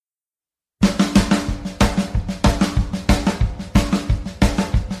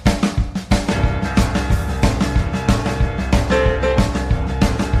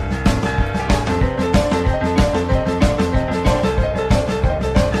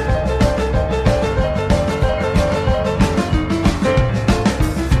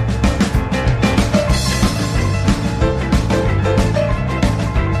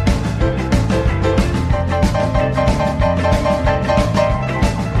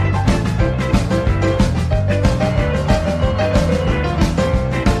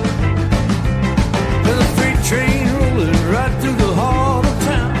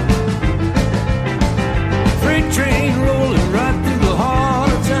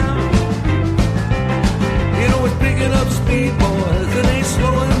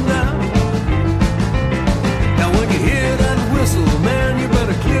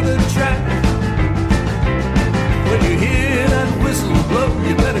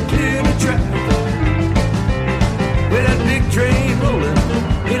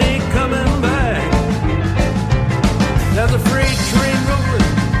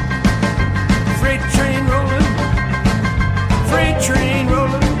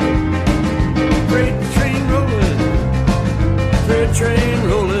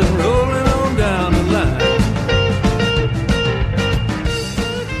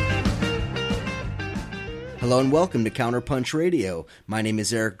and welcome to Counterpunch Radio. My name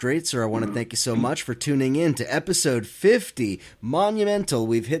is Eric Draitzer. I want to thank you so much for tuning in to episode 50. Monumental.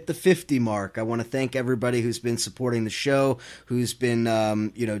 We've hit the 50 mark. I want to thank everybody who's been supporting the show, who's been,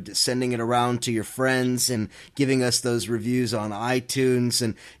 sending it around to your friends and giving us those reviews on iTunes.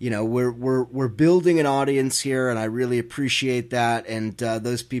 And, we're building an audience here, and I really appreciate that. And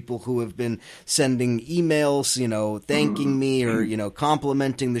those people who have been sending emails, thanking me or,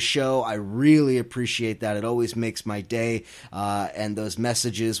 complimenting the show, I really appreciate that. It always makes my day, and those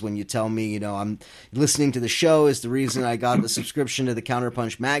messages when you tell me, I'm listening to the show is the reason I got the subscription to the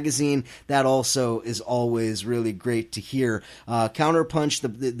Counterpunch magazine. That also is always really great to hear. Counterpunch,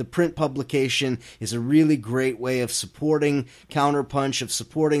 the print publication, is a really great way of supporting Counterpunch, of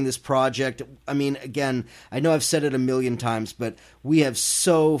supporting this project. I mean, again, I know I've said it a million times, but we have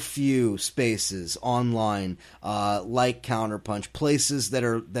so few spaces online like Counterpunch, places that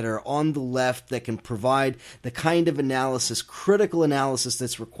are on the left that can provide the kind of analysis, critical analysis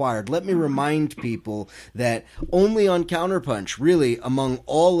that's required. Let me remind people that only on Counterpunch, really, among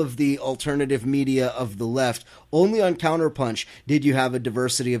all of the alternative media of the left, only on Counterpunch did you have a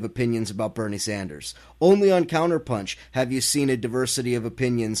diversity of opinions about Bernie Sanders. Only on Counterpunch have you seen a diversity of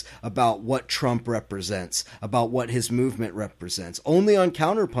opinions about what Trump represents, about what his movement represents. Only on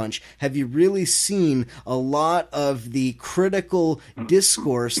Counterpunch have you really seen a lot of the critical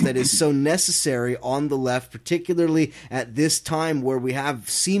discourse that is so necessary on the left, particularly at this time where we have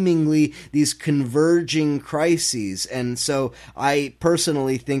seemingly these converging crises. And so I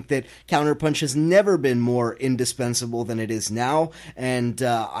personally think that Counterpunch has never been more indispensable than it is now. And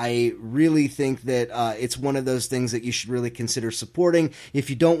I really think that it's one of those things that you should really consider supporting. If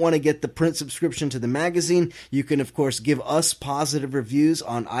you don't want to get the print subscription to the magazine, you can, of course, give us positive reviews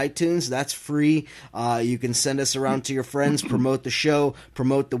on iTunes. That's free. You can send us around to your friends, promote the show,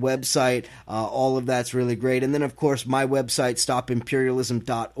 promote the website. All of that's really great. And then, of course, my website,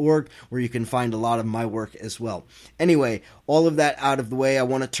 stopimperialism.org, where you can find a lot of my work as well. Anyway, all of that out of the way, I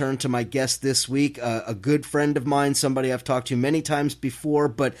want to turn to my guest this week, a good friend of mine, somebody I've talked to many times before,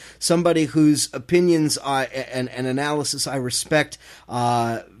 but somebody whose opinions and analysis I respect,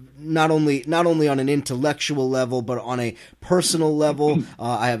 not only on an intellectual level, but on a personal level.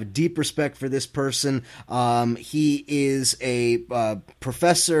 I have a deep respect for this person. He is a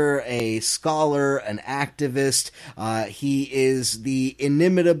professor, a scholar, an activist. He is the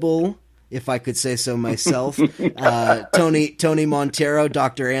inimitable, if I could say so myself, Tony Montero,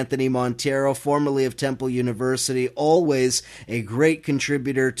 Dr. Anthony Montero, formerly of Temple University, always a great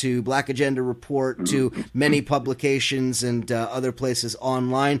contributor to Black Agenda Report, to many publications and other places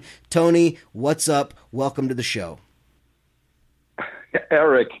online. Tony, what's up? Welcome to the show.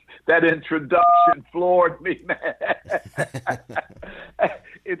 Eric, that introduction floored me, man.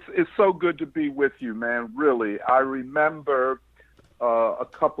 It's so good to be with you, man, really. I remember a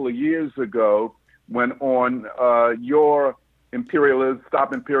couple of years ago when on your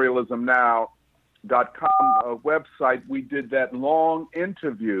StopImperialismNow.com website, we did that long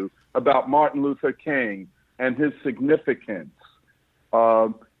interview about Martin Luther King and his significance.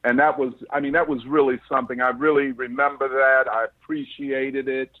 And that was really something. I really remember that. I appreciated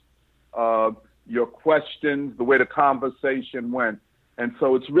it. Your questions, the way the conversation went. And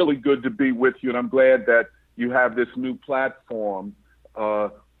so it's really good to be with you. And I'm glad that you have this new platform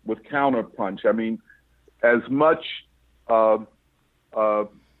with Counterpunch. I mean, as much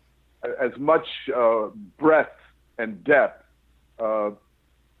breadth and depth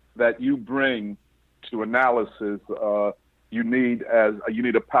that you bring to analysis, you need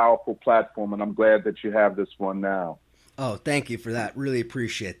a powerful platform, and I'm glad that you have this one now. Oh, thank you for that. Really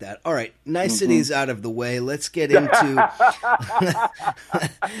appreciate that. All right, niceties out of the way. Let's get into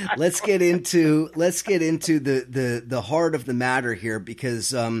the heart of the matter here,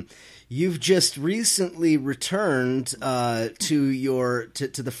 because you've just recently returned to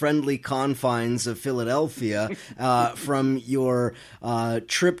the friendly confines of Philadelphia from your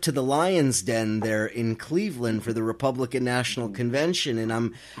trip to the Lion's Den there in Cleveland for the Republican National Convention, and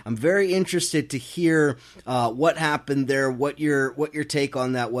I'm very interested to hear what happened there, what your take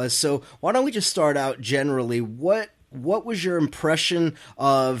on that was. So why don't we just start out generally? What was your impression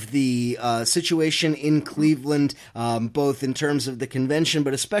of the situation in Cleveland, both in terms of the convention,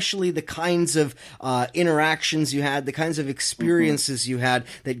 but especially the kinds of interactions you had, the kinds of experiences you had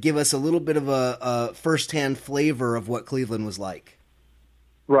that give us a little bit of a firsthand flavor of what Cleveland was like?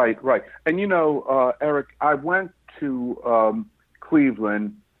 Right. And, Eric, I went to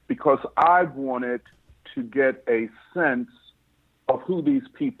Cleveland because I wanted to get a sense of who these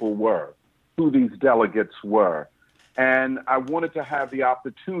people were, who these delegates were. And I wanted to have the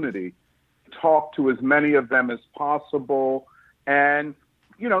opportunity talk to as many of them as possible and,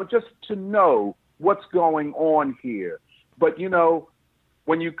 just to know what's going on here. But,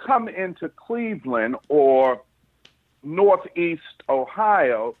 when you come into Cleveland or Northeast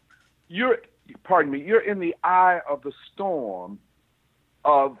Ohio, you're in the eye of the storm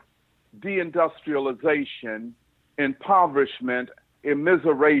of deindustrialization, impoverishment,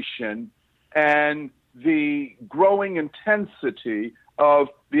 immiseration, and the growing intensity of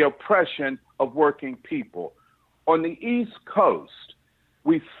the oppression of working people. On the East Coast,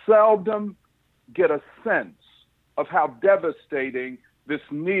 we seldom get a sense of how devastating this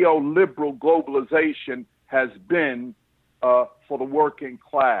neoliberal globalization has been for the working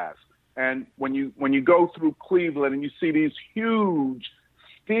class. And when you go through Cleveland and you see these huge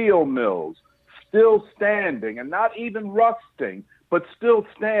steel mills still standing and not even rusting, but still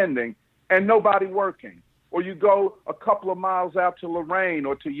standing and nobody working, or you go a couple of miles out to Lorraine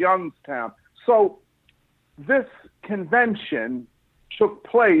or to Youngstown. So this convention took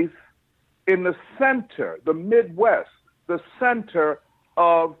place in the center, the Midwest, the center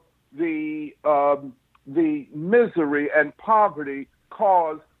of the misery and poverty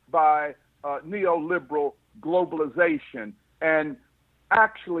caused by neoliberal globalization, and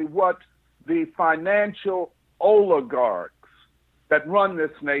actually what the financial oligarchs that run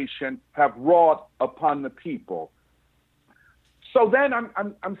this nation have wrought upon the people. So then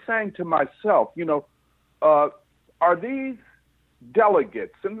I'm saying to myself, are these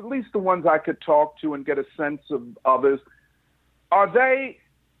delegates, and at least the ones I could talk to and get a sense of others, are they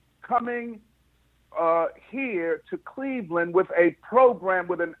coming here to Cleveland with a program,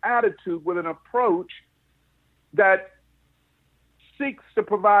 with an attitude, with an approach that seeks to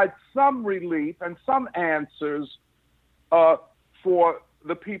provide some relief and some answers for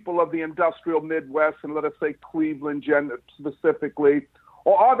the people of the industrial Midwest, and let us say Cleveland specifically?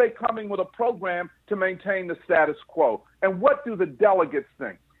 Or are they coming with a program to maintain the status quo? And what do the delegates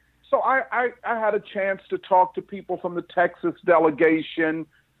think? So I had a chance to talk to people from the Texas delegation.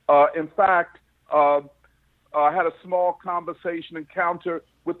 In fact, I had a small encounter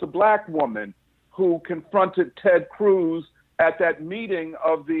with the black woman who confronted Ted Cruz at that meeting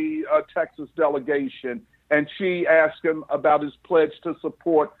of the Texas delegation, and she asked him about his pledge to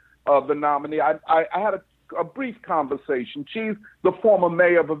support the nominee. I had a brief conversation. She's the former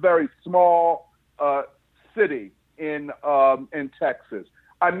mayor of a very small city in Texas.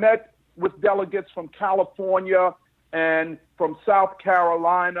 I met with delegates from California and from South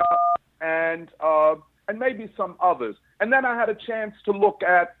Carolina and maybe some others. And then I had a chance to look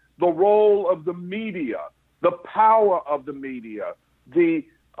at the role of the media, the power of the media, the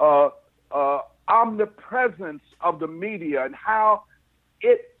omnipresence of the media, and how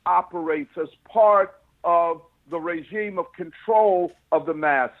it operates as part of the regime of control of the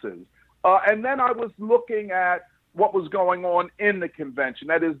masses. And then I was looking at what was going on in the convention,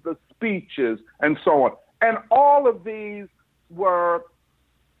 that is the speeches and so on. And all of these were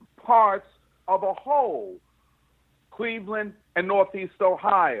parts of a whole. Cleveland and Northeast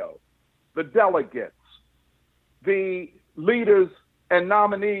Ohio, the delegates, the leaders and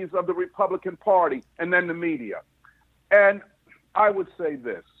nominees of the Republican Party, and then the media. And I would say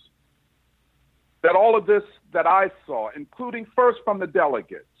this, that all of this that I saw, including first from the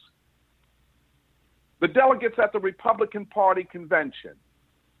delegates at the Republican Party convention,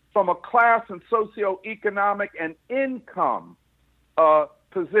 from a class and socioeconomic and income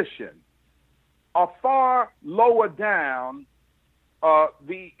position, are far lower down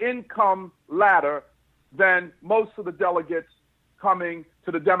the income ladder than most of the delegates coming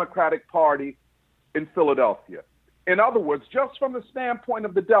to the Democratic Party in Philadelphia. In other words, just from the standpoint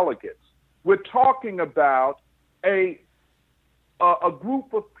of the delegates, we're talking about a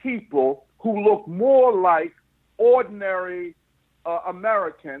group of people who look more like ordinary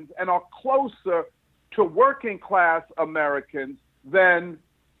Americans and are closer to working class Americans than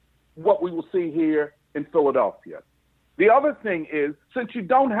what we will see here in Philadelphia. The other thing is, since you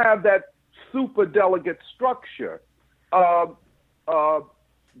don't have that super delegate structure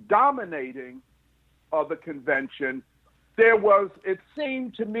dominating the convention, there was, it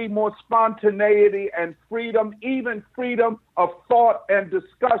seemed to me, more spontaneity and freedom, even freedom of thought and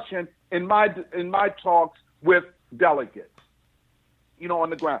discussion in my talks with delegates, on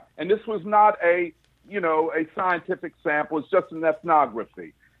the ground. And this was not a scientific sample, it's just an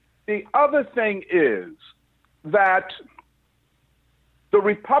ethnography. The other thing is that the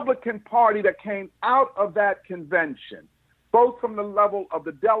Republican Party that came out of that convention, both from the level of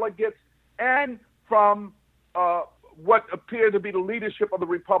the delegates and from what appeared to be the leadership of the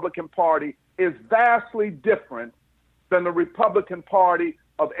Republican Party, is vastly different than the Republican Party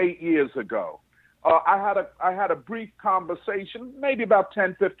of 8 years ago. I had a brief conversation, maybe about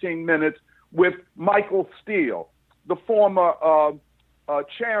 10, 15 minutes, with Michael Steele, the former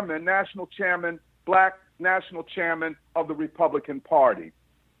chairman, national chairman, black national chairman of the Republican Party.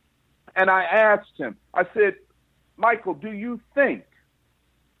 And I asked him, I said, Michael, do you think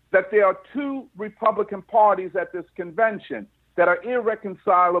that there are two Republican parties at this convention that are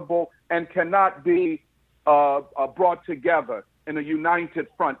irreconcilable and cannot be brought together in a united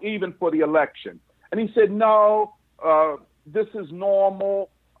front, even for the election? And he said, no, this is normal.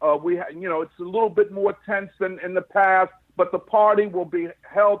 It's a little bit more tense than in the past, but the party will be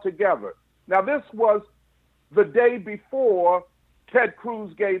held together. Now, this was the day before Ted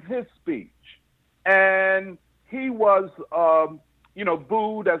Cruz gave his speech, and he was,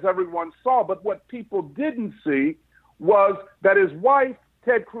 booed, as everyone saw. But what people didn't see was that his wife,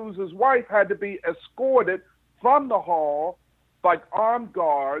 Ted Cruz's wife, had to be escorted from the hall by armed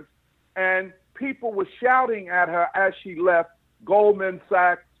guards, and people were shouting at her as she left, Goldman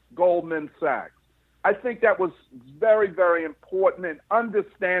Sachs, Goldman Sachs. I think that was very, very important in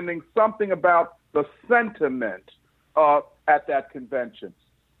understanding something about the sentiment at that convention.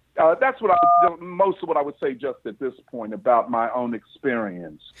 That's most of what I would say just at this point about my own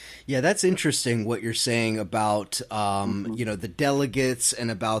experience. Yeah, that's interesting what you're saying about, the delegates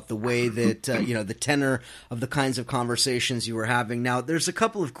and about the way that, the tenor of the kinds of conversations you were having. Now, there's a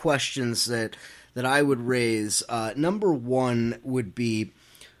couple of questions that I would raise. Number one would be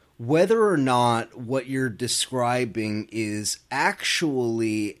whether or not what you're describing is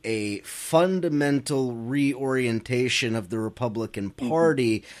actually a fundamental reorientation of the Republican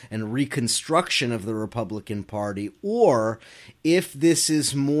Party and reconstruction of the Republican Party, or if this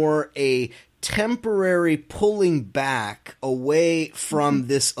is more a temporary pulling back away from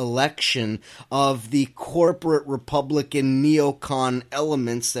this election of the corporate Republican neocon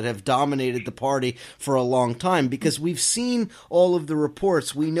elements that have dominated the party for a long time. Because we've seen all of the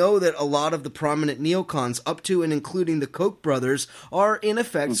reports. We know that a lot of the prominent neocons, up to and including the Koch brothers, are in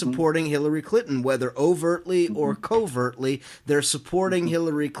effect supporting Hillary Clinton, whether overtly or covertly. They're supporting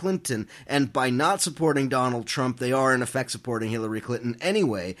Hillary Clinton. And by not supporting Donald Trump, they are in effect supporting Hillary Clinton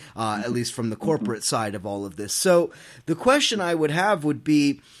anyway, at least from the corporate side of all of this. So the question I would have would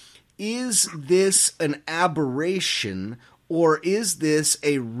be, is this an aberration, or is this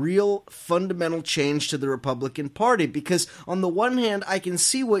a real fundamental change to the Republican Party? Because on the one hand, I can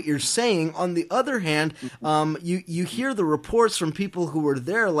see what you're saying. On the other hand, you hear the reports from people who were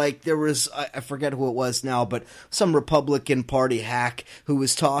there, like there was, I forget who it was now, but some Republican Party hack who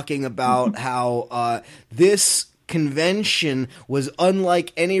was talking about how this convention was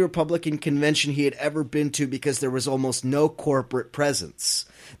unlike any Republican convention he had ever been to because there was almost no corporate presence.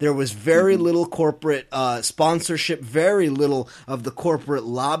 There was very little corporate sponsorship, very little of the corporate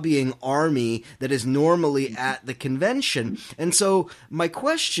lobbying army that is normally at the convention. And so my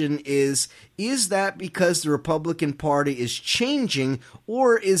question is that because the Republican Party is changing,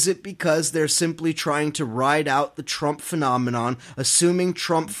 or is it because they're simply trying to ride out the Trump phenomenon, assuming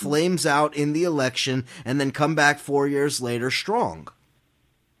Trump flames out in the election and then come back 4 years later strong?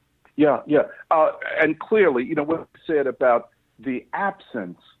 Yeah. And clearly, what you said about the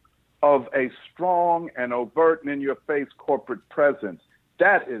absence of a strong and overt and in-your-face corporate presence,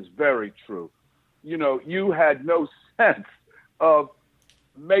 that is very true. You had no sense of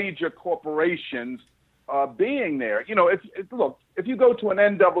major corporations being there. If you go to an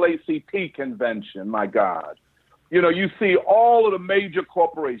NAACP convention, my God, you see all of the major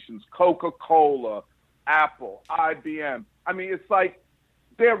corporations, Coca-Cola, Apple, IBM. I mean, it's like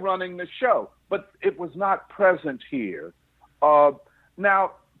they're running the show, but it was not present here.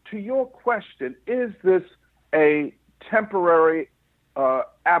 Now, to your question, is this a temporary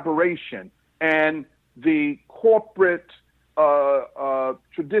aberration? And the corporate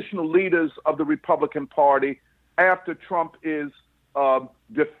traditional leaders of the Republican Party, after Trump is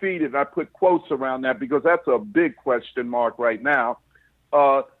defeated, I put quotes around that because that's a big question mark right now,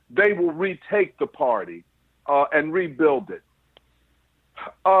 they will retake the party and rebuild it.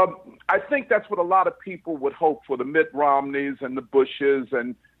 I think that's what a lot of people would hope for, the Mitt Romneys and the Bushes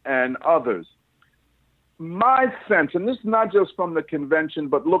and others. My sense, and this is not just from the convention,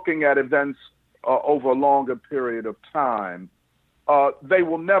 but looking at events over a longer period of time, they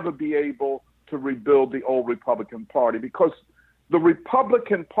will never be able to rebuild the old Republican Party, because the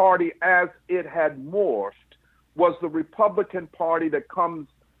Republican Party, as it had morphed, was the Republican Party that comes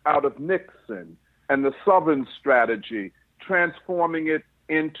out of Nixon and the Southern strategy, transforming it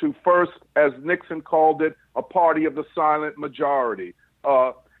into, first, as Nixon called it, a party of the silent majority,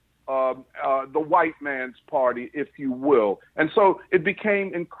 the white man's party, if you will. And so it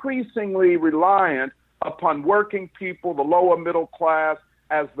became increasingly reliant upon working people, the lower middle class,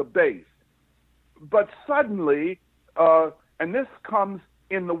 as the base. But suddenly, and this comes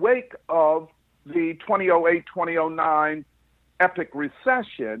in the wake of the 2008-2009 epic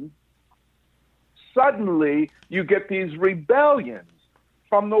recession, suddenly you get these rebellions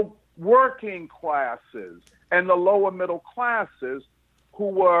from the working classes and the lower middle classes who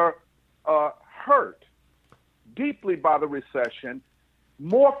were hurt deeply by the recession,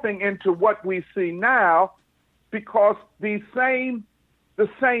 morphing into what we see now, because the same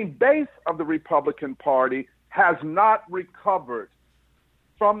base of the Republican Party has not recovered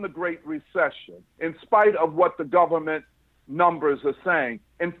from the Great Recession, in spite of what the government numbers are saying.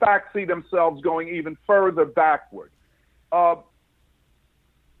 In fact, see themselves going even further backward. Now,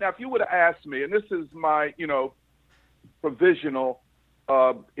 if you would have asked me, and this is my, provisional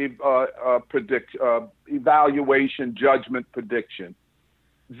evaluation, judgment, prediction,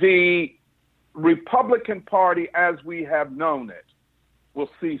 the Republican Party as we have known it will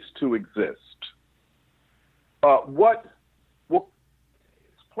cease to exist. What will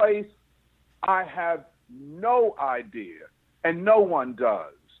take place, I have no idea, and no one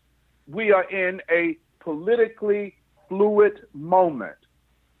does. We are in a politically fluid moment.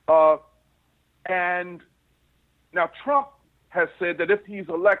 And now Trump has said that if he's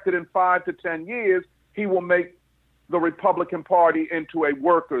elected in 5 to 10 years, he will make the Republican Party into a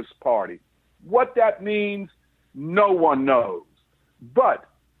workers' party. What that means, no one knows. But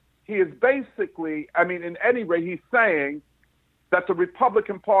he is basically, in any way, he's saying that the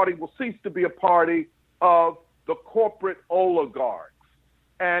Republican Party will cease to be a party of the corporate oligarchs,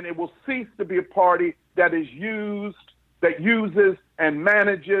 and it will cease to be a party that uses and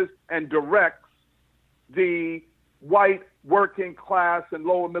manages and directs the white working class and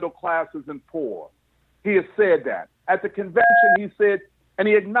lower middle classes and poor. He has said that. At the convention, he said, and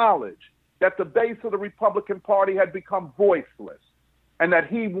he acknowledged that the base of the Republican Party had become voiceless, and that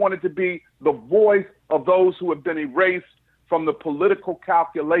he wanted to be the voice of those who have been erased from the political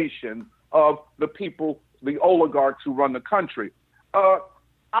calculation of the people, the oligarchs who run the country.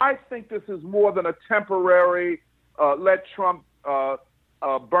 I think this is more than a temporary let Trump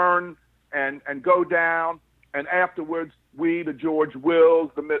burn and go down, and afterwards we, the George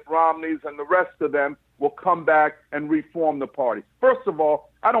Wills, the Mitt Romneys, and the rest of them will come back and reform the party. First of all,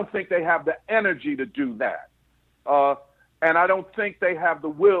 I don't think they have the energy to do that. And I don't think they have the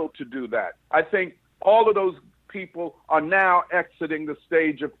will to do that. I think all of those people are now exiting the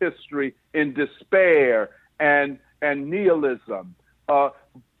stage of history in despair and nihilism. So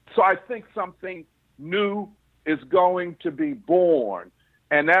I think something new is going to be born,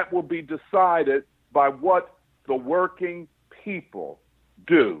 and that will be decided by what the working people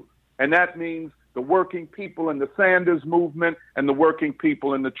do. And that means the working people in the Sanders movement and the working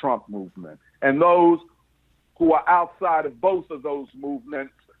people in the Trump movement, and those who are outside of both of those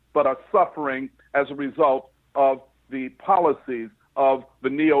movements but are suffering as a result of the policies of the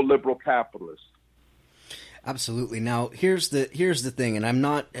neoliberal capitalists. Absolutely. Now, here's the thing, and I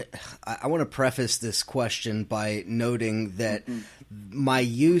want to preface this question by noting that my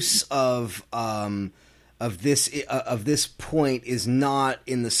use of this point is not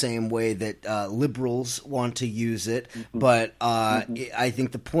in the same way that liberals want to use it, but I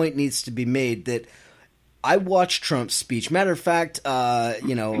think the point needs to be made that I watched Trump's speech. Matter of fact,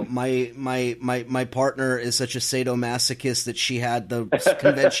 my partner is such a sadomasochist that she had the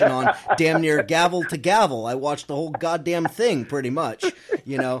convention on damn near gavel to gavel. I watched the whole goddamn thing pretty much,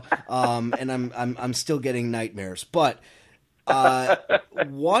 and I'm still getting nightmares. But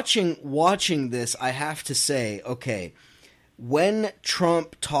watching this, I have to say, okay, when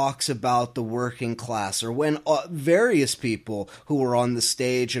Trump talks about the working class, or when various people who are on the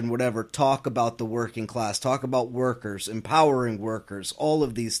stage and whatever talk about the working class, talk about workers, empowering workers, all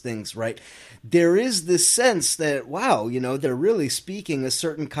of these things, right? There is this sense that, wow, they're really speaking a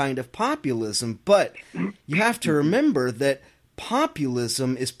certain kind of populism, but you have to remember that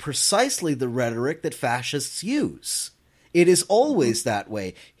populism is precisely the rhetoric that fascists use. It is always that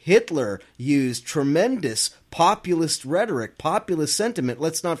way. Hitler used tremendous populist rhetoric, populist sentiment.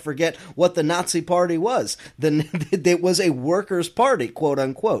 Let's not forget what the Nazi Party was. It was a workers' party, quote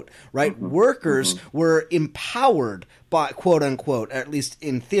unquote, right? Workers were empowered by, quote unquote, at least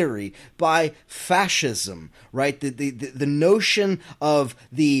in theory, by fascism, right? The notion of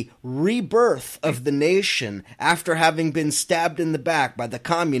the rebirth of the nation after having been stabbed in the back by the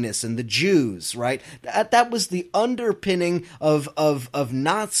communists and the Jews, right? That was the underpinning of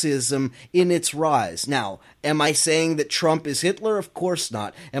Nazism in its rise. Now, Am I saying that Trump is Hitler? Of course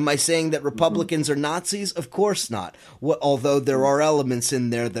not. Am I saying that Republicans are Nazis? Of course not. Although there are elements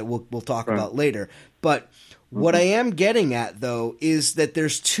in there that we'll talk about later. But what I am getting at, though, is that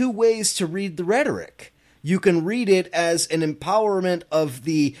there's two ways to read the rhetoric. You can read it as an empowerment of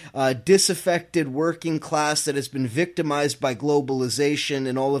the disaffected working class that has been victimized by globalization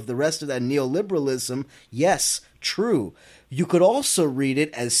and all of the rest of that neoliberalism. Yes, true. You could also read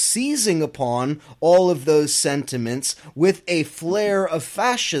it as seizing upon all of those sentiments with a flair of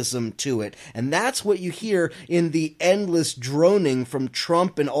fascism to it. And that's what you hear in the endless droning from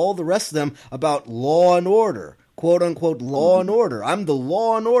Trump and all the rest of them about law and order. Quote unquote law and order. I'm the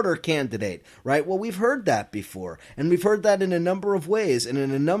law and order candidate, right? Well, we've heard that before, and we've heard that in a number of ways and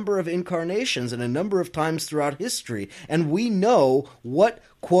in a number of incarnations and a number of times throughout history. And we know what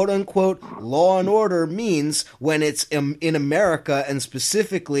quote unquote law and order means when it's in America, and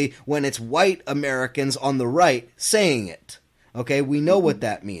specifically when it's white Americans on the right saying it. Okay, we know what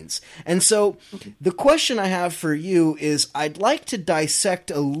that means. And so the question I have for you is, I'd like to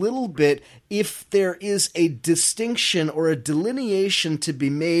dissect a little bit if there is a distinction or a delineation to be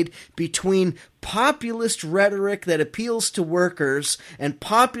made between populist rhetoric that appeals to workers and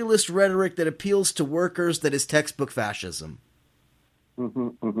populist rhetoric that appeals to workers that is textbook fascism.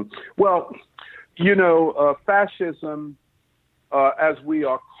 Well, fascism, as we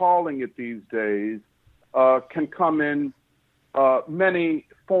are calling it these days, can come in many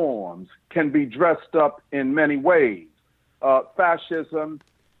forms, can be dressed up in many ways. Fascism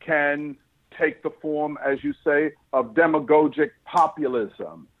can take the form, as you say, of demagogic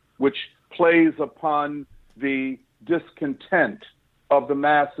populism, which plays upon the discontent of the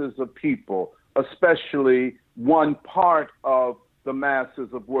masses of people, especially one part of the masses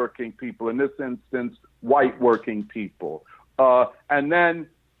of working people, in this instance, white working people. And then,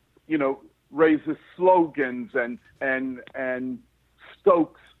 raises slogans and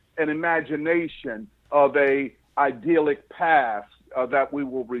stokes an imagination of a idyllic past that we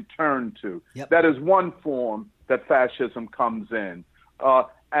will return to. Yep. That is one form that fascism comes in.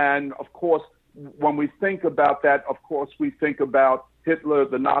 And of course, when we think about that, of course, we think about Hitler,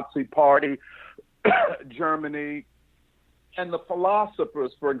 the Nazi Party, Germany, and the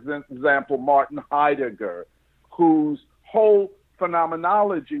philosophers, for example, Martin Heidegger, whose whole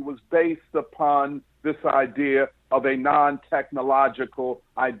phenomenology was based upon this idea of a non-technological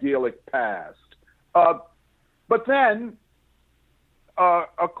idyllic past. But then,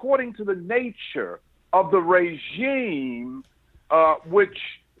 according to the nature of the regime which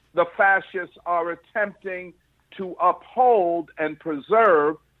the fascists are attempting to uphold and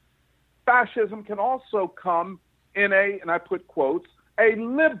preserve, fascism can also come in a, and I put quotes, a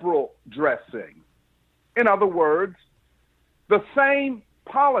liberal dressing. In other words, the same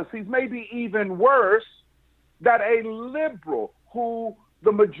policies, maybe even worse, that a liberal who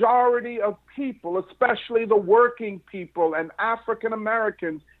the majority of people, especially the working people and African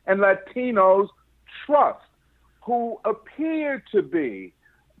Americans and Latinos, trust, who appear to be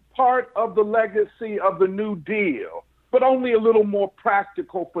part of the legacy of the New Deal, but only a little more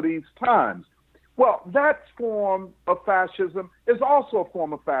practical for these times. Well, that form of fascism is also a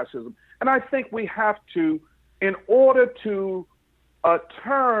form of fascism. And I think we have to, in order to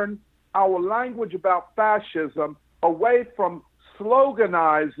turn our language about fascism away from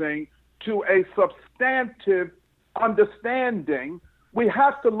sloganizing to a substantive understanding, we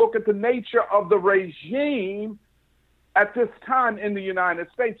have to look at the nature of the regime at this time in the United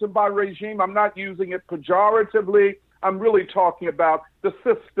States. And by regime, I'm not using it pejoratively. I'm really talking about the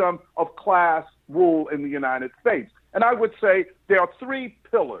system of class rule in the United States. And I would say there are three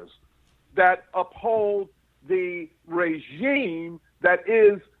pillars that uphold the regime that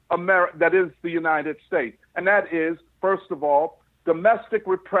is the United States. And that is, first of all, domestic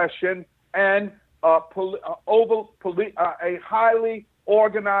repression and a highly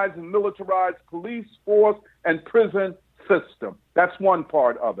organized and militarized police force and prison system. That's one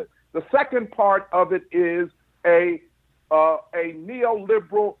part of it. The second part of it is a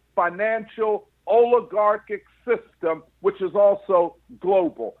neoliberal financial oligarchic system, which is also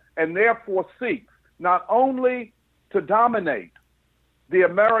global and therefore seeks not only to dominate the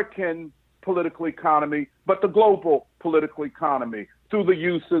American political economy, but the global political economy through the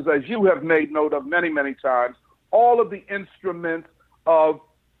uses, as you have made note of many, many times, all of the instruments of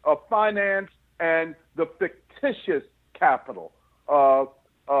finance and the fictitious capital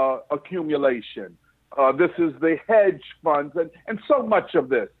accumulation. This is the hedge funds and so much of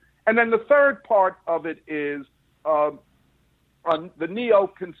this. And then the third part of it is the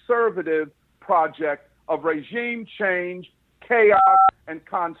neoconservative project of regime change, chaos, and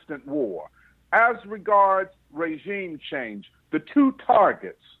constant war. as regards regime change, the two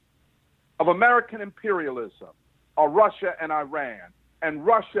targets of American imperialism are Russia and Iran, and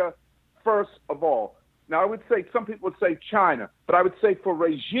Russia first of all. Now, I would say, some people would say China, but I would say for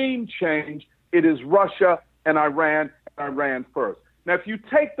regime change, it is Russia and Iran first. Now, if you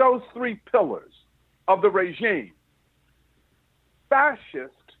take those three pillars of the regime,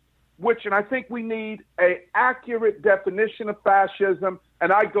 fascist, which, and I think we need an accurate definition of fascism,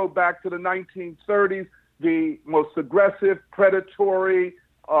 and I go back to the 1930s, the most aggressive, predatory,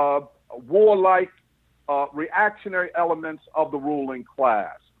 warlike, reactionary elements of the ruling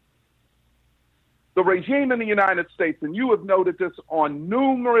class. The regime in the United States, and you have noted this on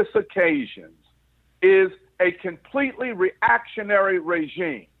numerous occasions, is a completely reactionary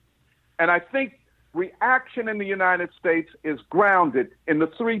regime. And I think reaction in the United States is grounded in the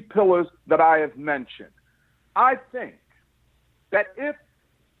three pillars that I have mentioned. I think that if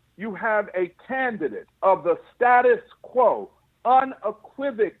you have a candidate of the status quo,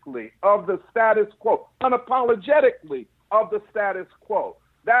 unequivocally of the status quo, unapologetically of the status quo,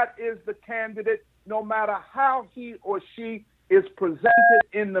 that is the candidate, no matter how he or she is presented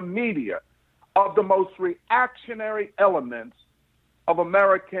in the media, of the most reactionary elements of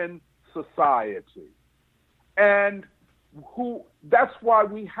American society. And that's why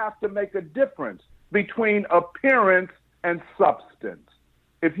we have to make a difference between appearance and substance.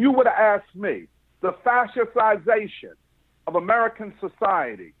 If you would ask me, the fascistization of American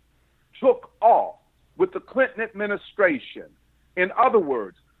society took off with the Clinton administration. In other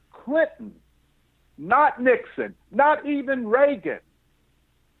words, Clinton, not Nixon, not even Reagan,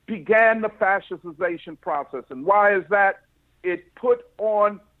 began the fascistization process. And why is that? It put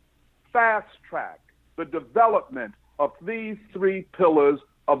on fast track the development of these three pillars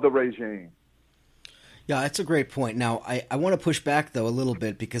of the regime. Yeah, that's a great point. Now, I want to push back, though, a little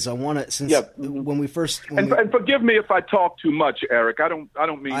bit, because I want to, since when we first... And forgive me if I talk too much, Eric. I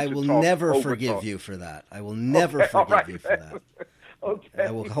don't mean I to will talk never over forgive talk. You for that. I will never forgive you for that. Okay. I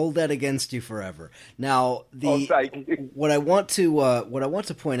will hold that against you forever. Now, thank you. what I want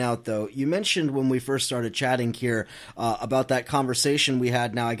to point out, though, you mentioned when we first started chatting here about that conversation we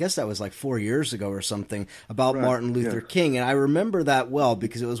had. Now, I guess that was like 4 years ago or something about Martin Luther King, and I remember that well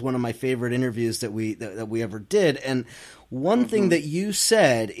because it was one of my favorite interviews that we ever did. And one thing that you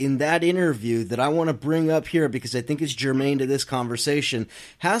said in that interview that I want to bring up here because I think it's germane to this conversation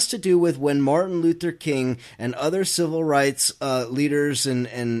has to do with when Martin Luther King and other civil rights leaders and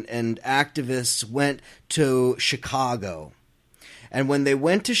activists went to Chicago. And when they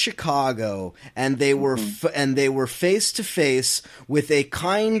went to Chicago and they were face to face with a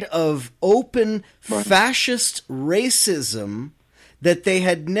kind of open fascist racism that they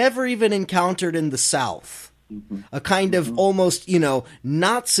had never even encountered in the South. A kind of almost,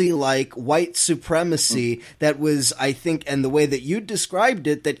 Nazi-like white supremacy that was, I think, and the way that you described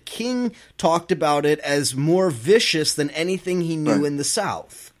it, that King talked about it as more vicious than anything he knew in the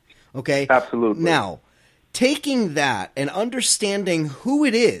South. Okay? Absolutely. Now, taking that and understanding who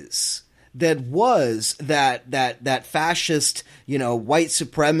it is that was that fascist, white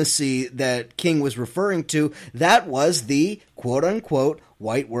supremacy that King was referring to, that was the quote-unquote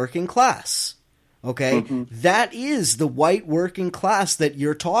white working class. Okay, that is the white working class that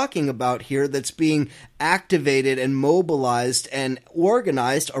you're talking about here that's being activated and mobilized and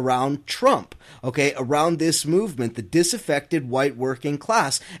organized around Trump, okay, around this movement, the disaffected white working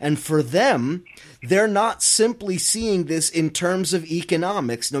class. And for them, they're not simply seeing this in terms of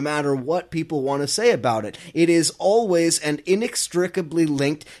economics, no matter what people want to say about it. It is always and inextricably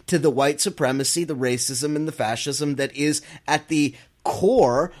linked to the white supremacy, the racism, and the fascism that is at the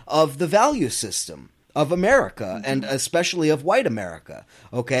core of the value system of America and especially of white America.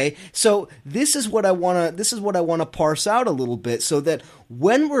 Okay. So this is what I want to parse out a little bit so that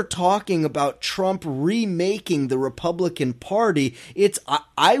when we're talking about Trump remaking the Republican Party,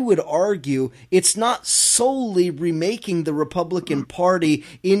 I would argue it's not solely remaking the Republican Party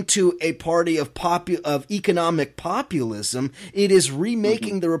into a party of economic populism. It is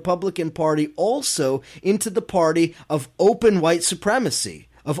remaking the Republican Party also into the party of open white supremacy,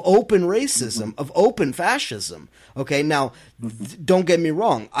 of open racism, of open fascism. Okay, now, don't get me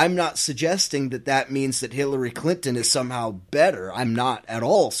wrong. I'm not suggesting that means that Hillary Clinton is somehow better. I'm not at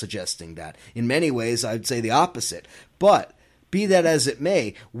all suggesting that. In many ways, I'd say the opposite. But be that as it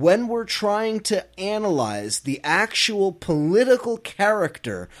may, when we're trying to analyze the actual political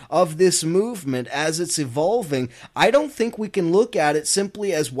character of this movement as it's evolving, I don't think we can look at it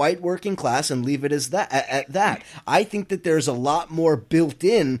simply as white working class and leave it as that. At that, I think that there's a lot more built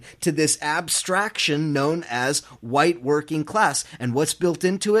in to this abstraction known as white working class, and what's built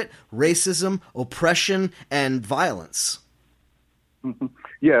into it? Racism, oppression, and violence.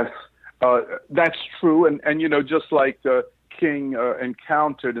 Yes, that's true. And just like King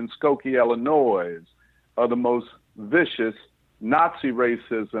encountered in Skokie, Illinois, the most vicious Nazi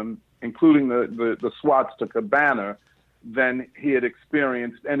racism, including the swastika banner, than he had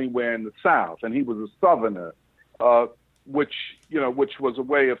experienced anywhere in the South. And he was a Southerner, which was a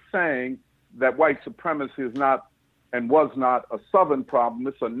way of saying that white supremacy is not and was not a Southern problem,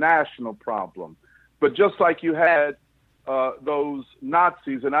 it's a national problem. But just like you had those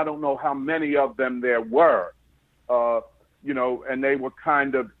Nazis, and I don't know how many of them there were, and they were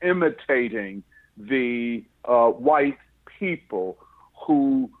kind of imitating the white people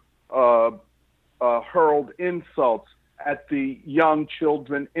who hurled insults at the young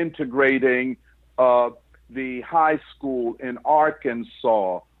children integrating the high school in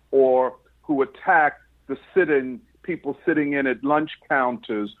Arkansas, or who attacked the people sitting in at lunch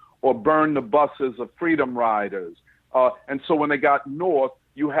counters, or burned the buses of Freedom Riders. And so when they got north,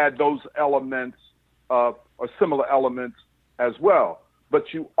 you had those elements or similar elements as well.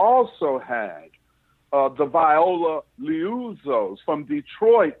 But you also had the Viola Liuzos from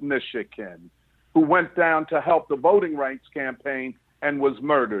Detroit, Michigan, who went down to help the voting rights campaign and was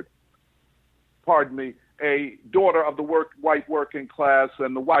murdered. Pardon me, a daughter of the white working class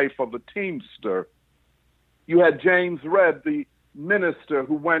and the wife of a Teamster. You had James Redd, the minister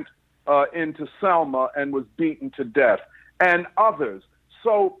who went into Selma and was beaten to death, and others.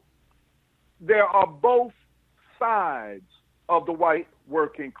 So there are both sides of the white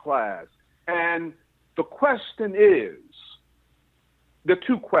working class. And the question is, the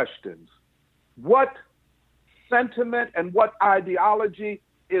two questions: what sentiment and what ideology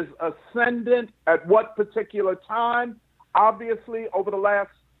is ascendant at what particular time? Obviously, over the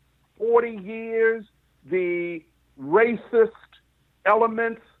last 40 years, the racist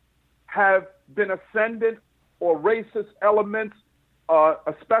elements have been ascendant, or racist elements,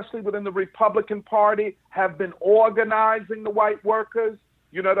 especially within the Republican Party, have been organizing the white workers.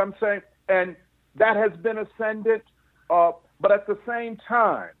 You know what I'm saying? And that has been ascendant. But at the same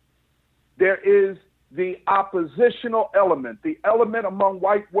time, there is the oppositional element, the element among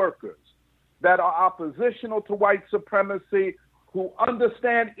white workers that are oppositional to white supremacy, who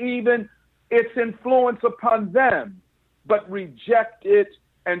understand even its influence upon them, but reject it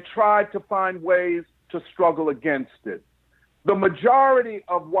and try to find ways to struggle against it. The majority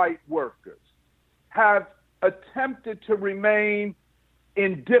of white workers have attempted to remain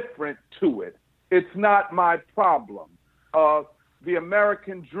indifferent to it. It's not my problem. The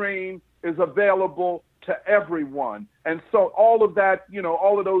American dream is available to everyone. And so all of that,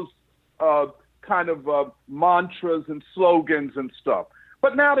 all of those kind of mantras and slogans and stuff.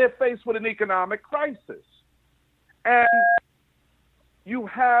 But now they're faced with an economic crisis. And you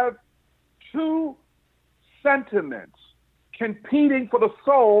have two sentiments competing for the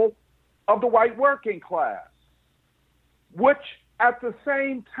soul of the white working class, which at the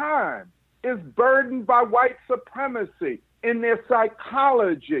same time is burdened by white supremacy in their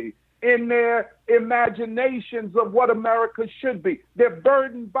psychology, in their imaginations of what America should be. They're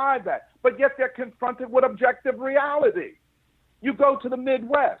burdened by that, but yet they're confronted with objective reality. You go to the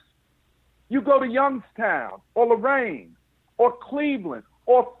Midwest, you go to Youngstown or Lorraine or Cleveland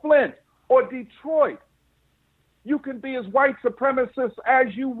or Flint or Detroit. You can be as white supremacist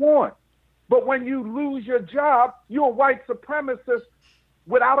as you want, but when you lose your job, you're a white supremacist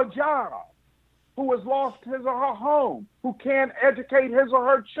without a job, who has lost his or her home, who can't educate his or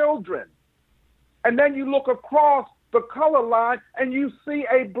her children. And then you look across the color line and you see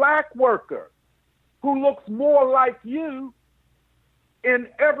a black worker who looks more like you in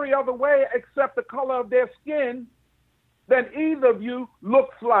every other way except the color of their skin than either of you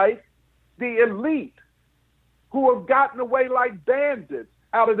looks like the elite who have gotten away like bandits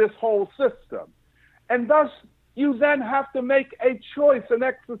out of this whole system. And thus, you then have to make a choice, an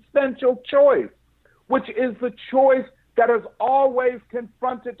existential choice, which is the choice that has always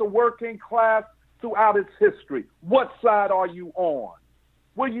confronted the working class throughout its history. What side are you on?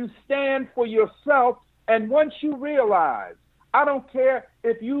 Will you stand for yourself? And once you realize, I don't care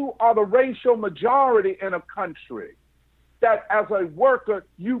if you are the racial majority in a country, that as a worker,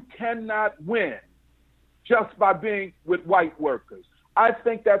 you cannot win just by being with white workers. I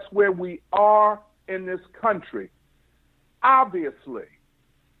think that's where we are in this country. obviously,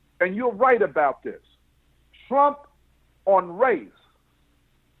 and you're right about this, Trump on race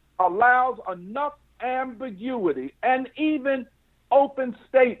allows enough ambiguity and even open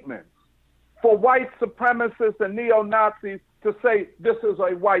statements for white supremacists and neo-Nazis to say this is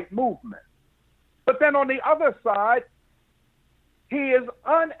a white movement. But then on the other side, he is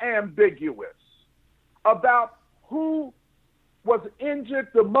unambiguous about who was injured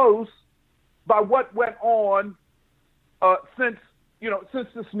the most by what went on since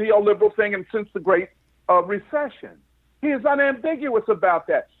this neoliberal thing and since the Great Recession. He is unambiguous about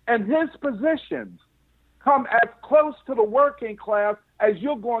that. And his positions come as close to the working class as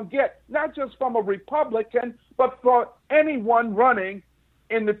you're going to get, not just from a Republican, but for anyone running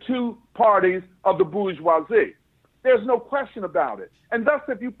in the two parties of the bourgeoisie. There's no question about it. And thus,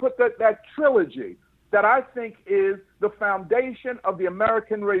 if you put that trilogy that I think is the foundation of the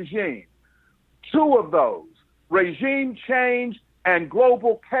American regime, two of those, regime change and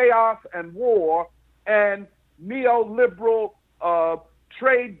global chaos and war and neoliberal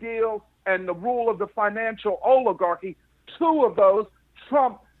trade deals and the rule of the financial oligarchy, two of those,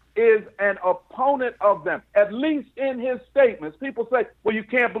 Trump is an opponent of them, at least in his statements. People say, well, you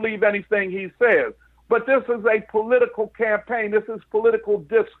can't believe anything he says. But this is a political campaign. This is political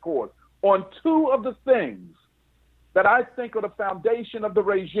discourse on two of the things that I think are the foundation of the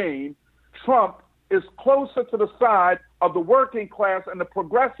regime. Trump is closer to the side of the working class and the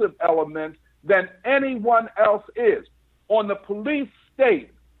progressive elements than anyone else is. On the police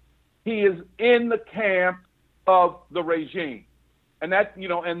state, he is in the camp of the regime. And that,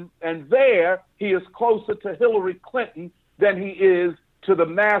 and there he is closer to Hillary Clinton than he is to the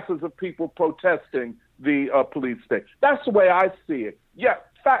masses of people protesting the police state. That's the way I see it. Yeah,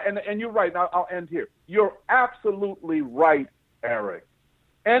 and you're right. Now I'll end here. You're absolutely right, Eric.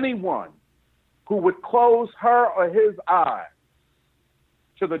 Anyone who would close her or his eyes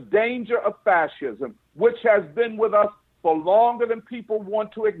to the danger of fascism, which has been with us for longer than people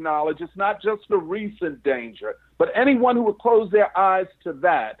want to acknowledge. It's not just the recent danger, but anyone who would close their eyes to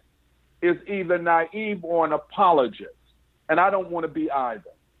that is either naive or an apologist. And I don't want to be either.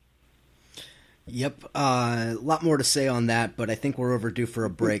 Yep, a lot more to say on that, but I think we're overdue for a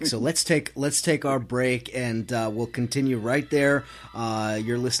break. So let's take our break, and we'll continue right there.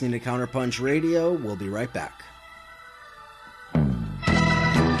 You're listening to Counterpunch Radio. We'll be right back.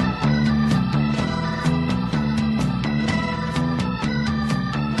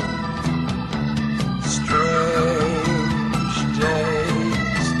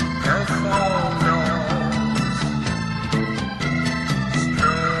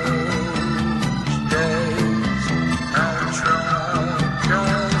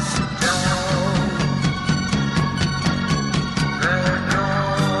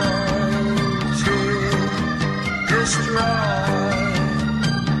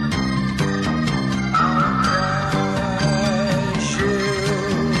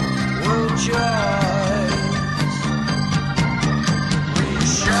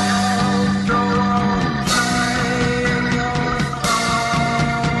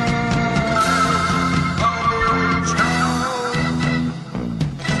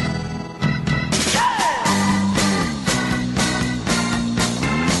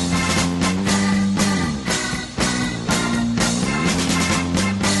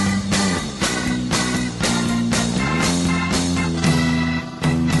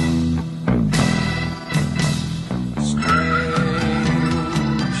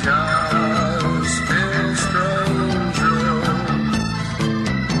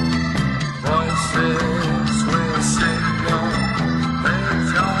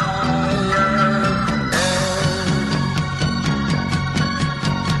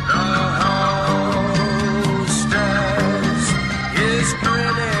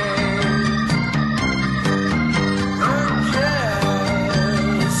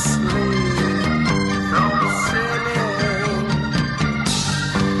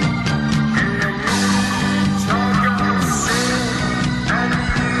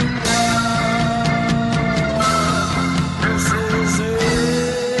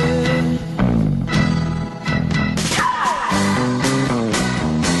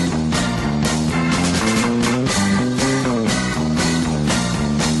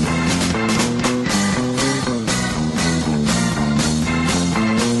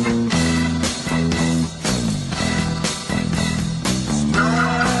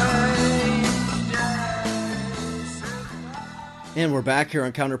 And we're back here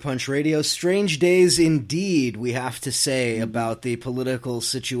on Counterpunch Radio. Strange days indeed, we have to say, about the political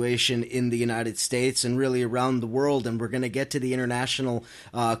situation in the United States and really around the world. And we're going to get to the international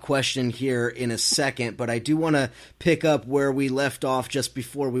question here in a second. But I do want to pick up where we left off just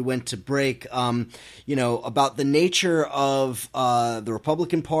before we went to break, about the nature of the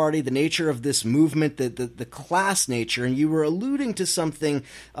Republican Party, the nature of this movement, the class nature. And you were alluding to something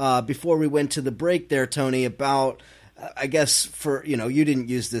before we went to the break there, Tony, about I guess you didn't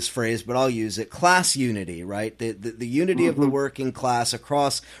use this phrase, but I'll use it. Class unity, right? The unity of the working class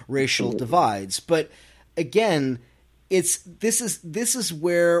across racial divides. But again, this is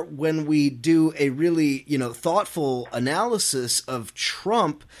where when we do a really, thoughtful analysis of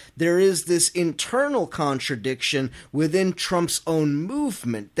Trump, there is this internal contradiction within Trump's own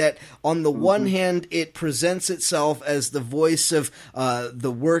movement that on the one hand, it presents itself as the voice of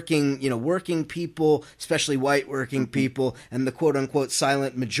the working people, especially white working people, and the quote unquote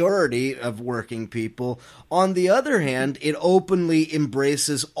silent majority of working people. On the other hand, it openly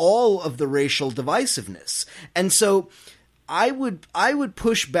embraces all of the racial divisiveness. And so I would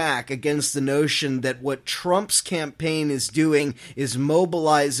push back against the notion that what Trump's campaign is doing is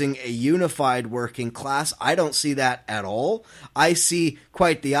mobilizing a unified working class. I don't see that at all. I see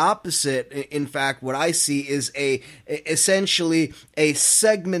quite the opposite. In fact, what I see is essentially a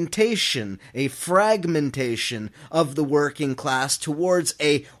segmentation, a fragmentation of the working class towards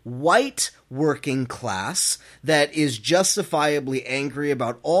a white working class that is justifiably angry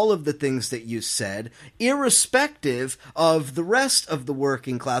about all of the things that you said, irrespective of the rest of the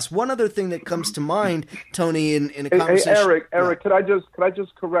working class. One other thing that comes to mind, Tony, in a conversation. Hey, Eric, could I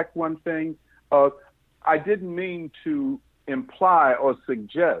just correct one thing? I didn't mean to imply or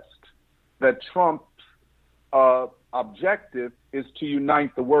suggest that Trump's objective is to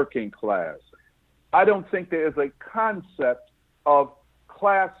unite the working class. I don't think there is a concept of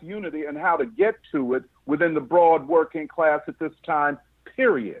class unity and how to get to it within the broad working class at this time,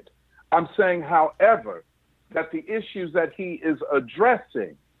 period. I'm saying, however, that the issues that he is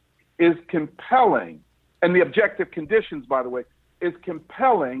addressing is compelling, and the objective conditions, by the way, is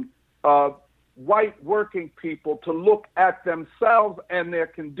compelling white working people to look at themselves and their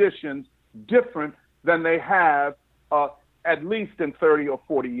conditions different than they have at least in 30 or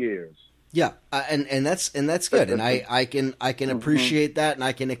 40 years. Yeah, and that's good, and I can appreciate that, and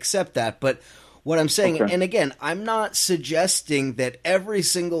I can accept that. But what I'm saying, and again, I'm not suggesting that every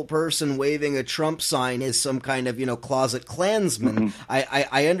single person waving a Trump sign is some kind of closet Klansman.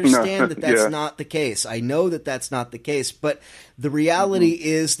 I understand that's not the case. I know that that's not the case, but the reality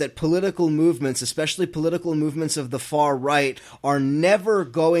is that political movements, especially political movements of the far right, are never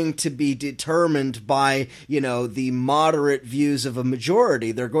going to be determined by, the moderate views of a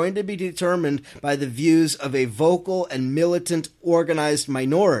majority. They're going to be determined by the views of a vocal and militant organized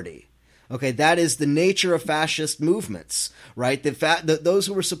minority. Okay, that is the nature of fascist movements, right? Those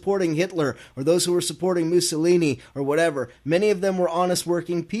who were supporting Hitler or those who were supporting Mussolini or whatever, many of them were honest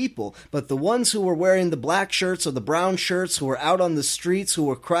working people. But the ones who were wearing the black shirts or the brown shirts, who were out on the streets, who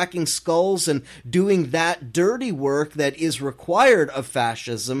were cracking skulls and doing that dirty work that is required of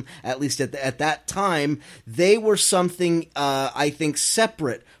fascism, at least at that time, they were something, I think,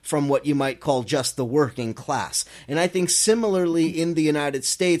 separate from what you might call just the working class. And I think similarly in the United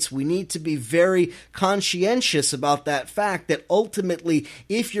States, we need to be very conscientious about that fact that ultimately,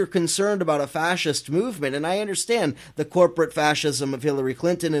 if you're concerned about a fascist movement, and I understand the corporate fascism of Hillary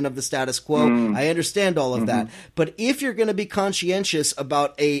Clinton and of the status quo, I understand all of that, but if you're going to be conscientious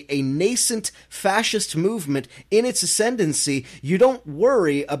about a nascent fascist movement in its ascendancy, you don't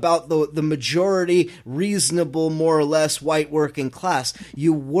worry about the majority, reasonable, more or less white working class.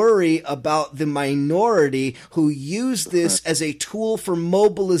 You worry about the minority who use this as a tool for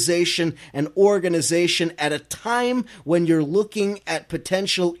mobilization and organization at a time when you're looking at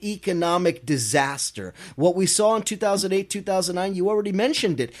potential economic disaster. What we saw in 2008, 2009, you already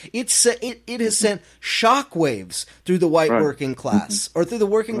mentioned it. It has sent shockwaves through the white working class, or through the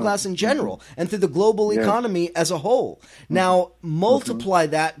working class in general, and through the global economy as a whole. Now, multiply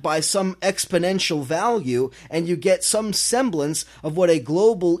that by some exponential value, and you get some semblance of what a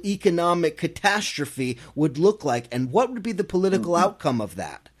global economic catastrophe would look like, and what would be the political outcome of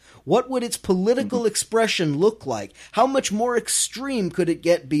that? What would its political expression look like? How much more extreme could it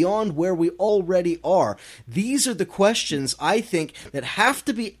get beyond where we already are? These are the questions, I think, that have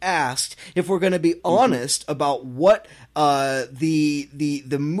to be asked if we're going to be honest about what the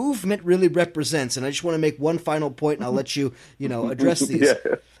movement really represents. And I just want to make one final point, and I'll let you, address these.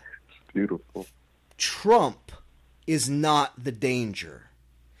 Yeah. Beautiful. Trump is not the danger.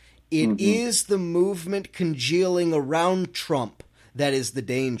 It is the movement congealing around Trump that is the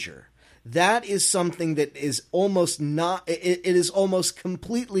danger. That is something that is almost not, it is almost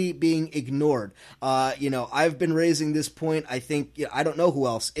completely being ignored. I've been raising this point. I think, I don't know who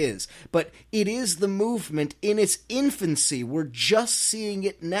else is, but it is the movement in its infancy. We're just seeing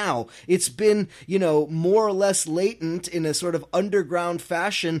it now. It's been, more or less latent in a sort of underground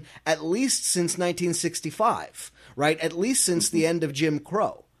fashion, at least since 1965, right? At least since the end of Jim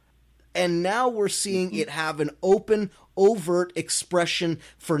Crow. And now we're seeing it have an open, overt expression,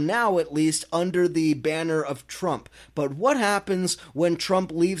 for now at least, under the banner of Trump. But what happens when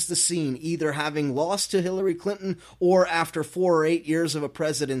Trump leaves the scene, either having lost to Hillary Clinton or after 4 or 8 years of a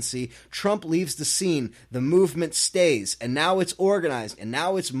presidency? Trump leaves the scene, the movement stays, and now it's organized, and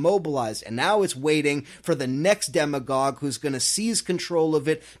now it's mobilized, and now it's waiting for the next demagogue who's going to seize control of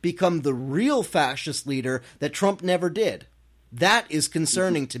it, become the real fascist leader that Trump never did. That is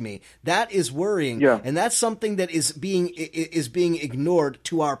concerning to me. That is worrying, and that's something that is being ignored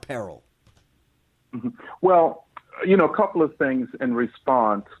to our peril. Well, a couple of things in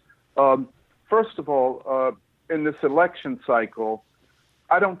response. First of all, in this election cycle,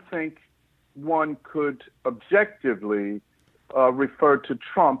 I don't think one could objectively refer to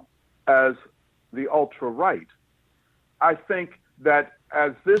Trump as the ultra-right. I think that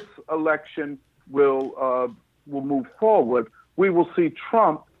as this election will move forward, we will see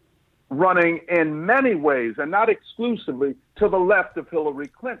Trump running in many ways, and not exclusively, to the left of Hillary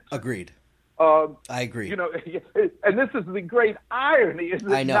Clinton. Agreed. I agree. And this is the great irony, is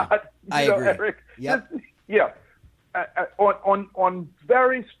it I know. not? I agree. Eric, yep. On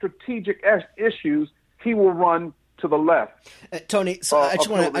very strategic issues, he will run to the left. Tony, so I just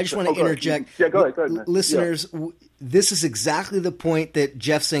want to interject. Yeah, go ahead, man. Listeners, this is exactly the point that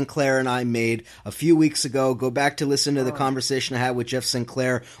Jeff Sinclair and I made a few weeks ago. Go back to listen to the conversation I had with Jeff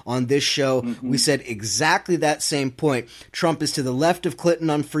Sinclair on this show. We said exactly that same point. Trump is to the left of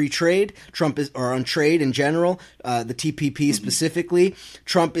Clinton on free trade. Or on trade in general, the TPP specifically.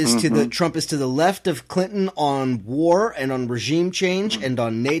 Trump is to the left of Clinton on war and on regime change and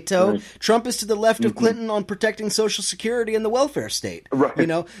on NATO. Right. Trump is to the left of Clinton on protecting Social Security and the welfare state.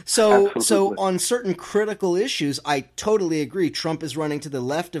 Right. So on certain critical issues, I totally agree. Trump is running to the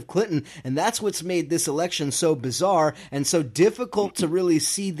left of Clinton, and that's what's made this election so bizarre and so difficult to really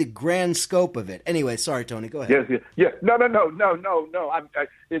see the grand scope of it. Anyway, sorry, Tony, go ahead. Yes. No.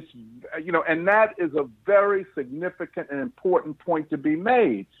 It's and that is a very significant and important point to be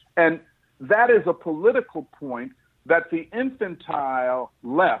made, and that is a political point that the infantile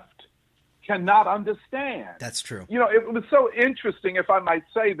left cannot understand. That's true. It was so interesting, if I might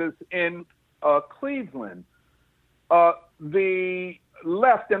say this, in Cleveland. The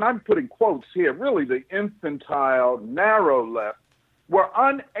left, and I'm putting quotes here, really the infantile, narrow left, were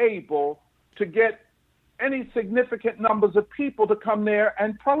unable to get any significant numbers of people to come there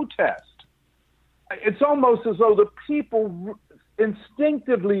and protest. It's almost as though the people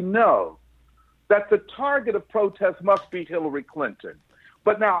instinctively know that the target of protest must be Hillary Clinton.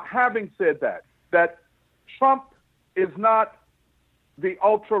 But now, having said that Trump is not the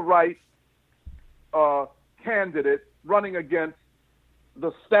ultra-right candidate running against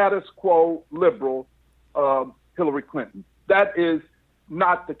the status quo liberal Hillary Clinton. That is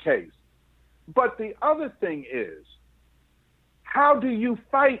not the case. But the other thing is, how do you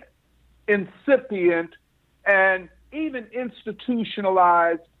fight incipient and even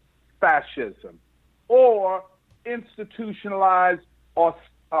institutionalized fascism or institutionalized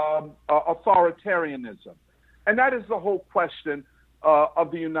authoritarianism? And that is the whole question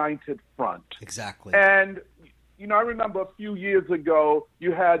of the United Front. Exactly. And, I remember a few years ago,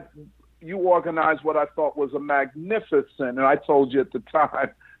 you organized what I thought was a magnificent, and I told you at the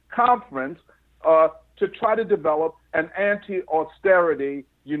time, conference to try to develop an anti-austerity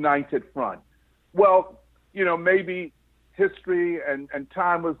United Front. Well, maybe history and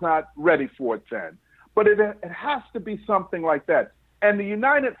time was not ready for it then. But it has to be something like that. And the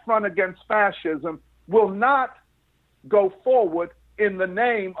United Front against fascism will not go forward in the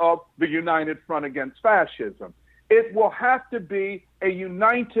name of the United Front against fascism. It will have to be a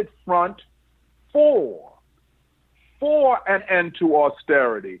united front for an end to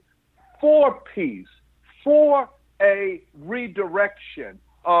austerity, for peace, for a redirection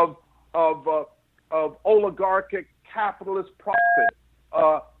of oligarchic capitalist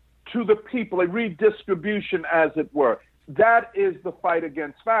profit to the people, a redistribution, as it were. That is the fight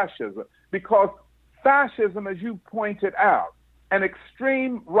against fascism, because fascism, as you pointed out, and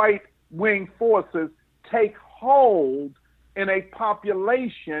extreme right-wing forces take hold in a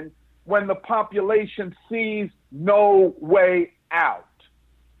population when the population sees no way out.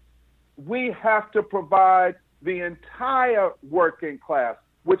 We have to provide the entire working class,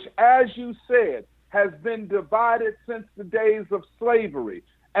 which, as you said, has been divided since the days of slavery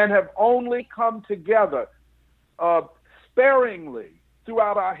and have only come together sparingly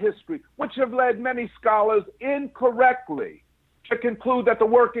throughout our history, which have led many scholars incorrectly to conclude that the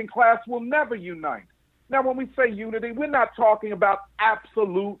working class will never unite. Now, when we say unity, we're not talking about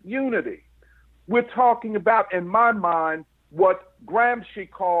absolute unity. We're talking about, in my mind, what Gramsci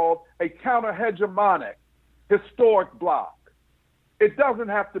called a counter-hegemonic historic bloc. It doesn't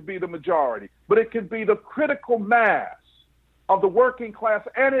have to be the majority, but it can be the critical mass of the working class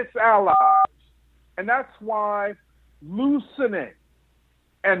and its allies. And that's why loosening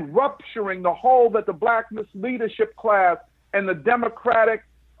and rupturing the hold that the black leadership class and the Democratic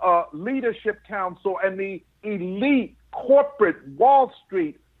Leadership Council and the elite corporate Wall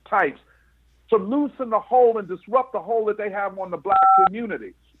Street types, to loosen the hold and disrupt the hold that they have on the black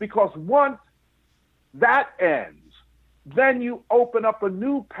community. Because once that ends, then you open up a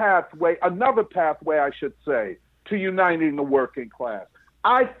new pathway, another pathway, I should say, to uniting the working class.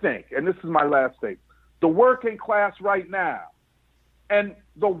 I think, and this is my last statement, the working class right now and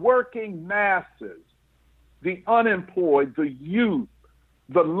the working masses, the unemployed, the youth,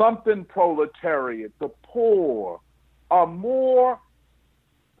 the lumpen proletariat, the poor, are more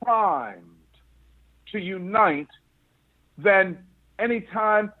primed to unite than any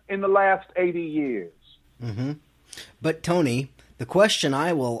time in the last 80 years. Mm-hmm. But Tony, the question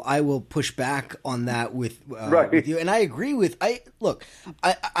I will push back on that with you, and I agree with.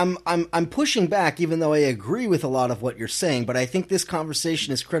 I'm pushing back, even though I agree with a lot of what you're saying. But I think this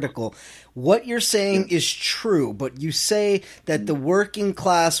conversation is critical. What you're saying is true, but you say that the working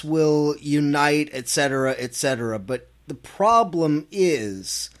class will unite, et cetera, But the problem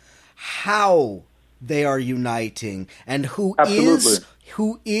is how they are uniting and who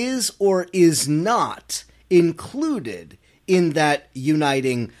is or is not included in that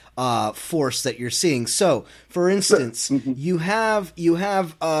uniting force that you're seeing. So, for instance, you have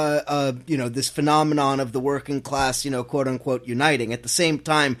this phenomenon of the working class, quote unquote, uniting. At the same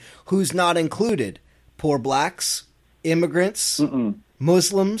time, who's not included? Poor blacks, immigrants,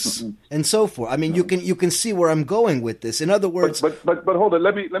 Muslims, and so forth. I mean, you can see where I'm going with this. In other words, but hold on.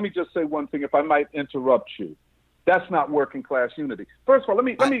 Let me just say one thing, if I might interrupt you. That's not working class unity. First of all,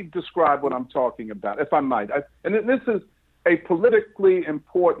 let me describe what I'm talking about, if I might. And this is a politically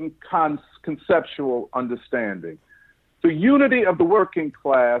important conceptual understanding. The unity of the working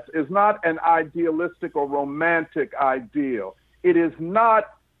class is not an idealistic or romantic ideal. It is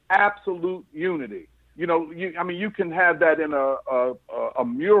not absolute unity. You can have that in a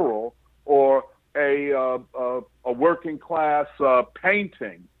mural or a working class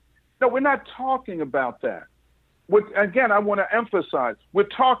painting. No, we're not talking about that. Again, I want to emphasize, we're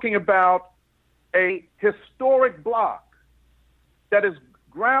talking about a historic bloc that is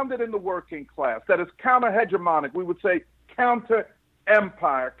grounded in the working class, that is counter-hegemonic. We would say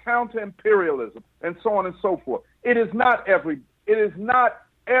counter-empire, counter-imperialism, and so on and so forth. It is not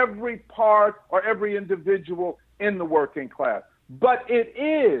every part or every individual in the working class, but it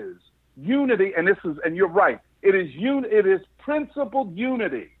is unity, and you're right. It is principled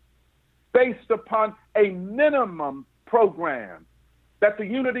unity based upon a minimum program that the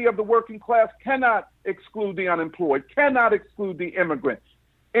unity of the working class cannot exclude the unemployed, cannot exclude the immigrant,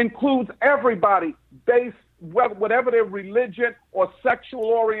 includes everybody based, whatever their religion or sexual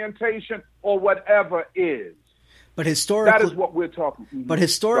orientation or whatever is. But historically, that is what we're talking. But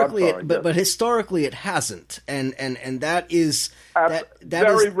historically, but historically, it hasn't, and that is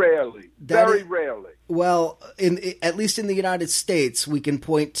very rarely. Well, at least in the United States, we can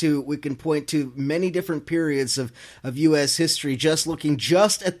point to many different periods of U.S. history. Looking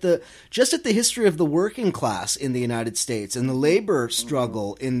at the history of the working class in the United States and the labor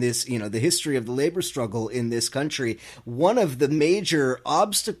struggle in this, the history of the labor struggle in this country. One of the major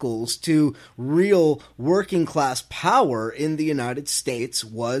obstacles to real working class power in the United States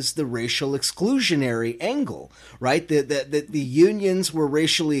was the racial exclusionary angle, right? The unions were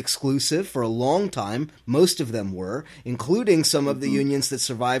racially exclusive for a long time. Most of them were, including some of the unions that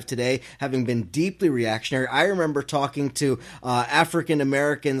survive today, having been deeply reactionary. I remember talking to African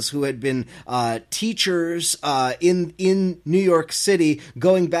Americans who had been teachers in New York City,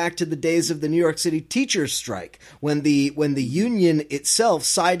 going back to the days of the New York City teachers' strike, when the union itself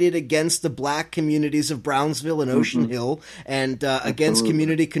sided against the black communities of Brownsville and Ocean Hill and against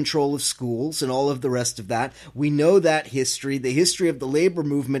community control of schools and all of the rest of that. We know that history. The history of the labor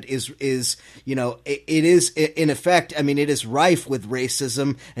movement is it is in effect, I mean, it is rife with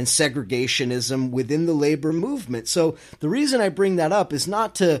racism and segregationism within the labor movement. So the reason I bring that up is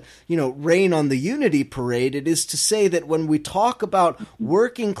not to, rain on the unity parade. It is to say that when we talk about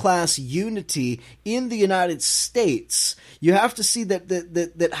working class unity in the United States, you have to see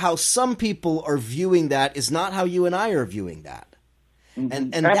that how some people are viewing that is not how you and I are viewing that.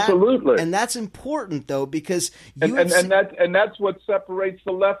 And Absolutely. And that's important, though, because that's what separates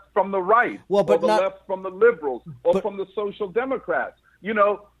the left from the right, or the left from the liberals, or from the social democrats.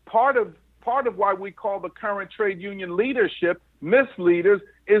 Part of why we call the current trade union leadership misleaders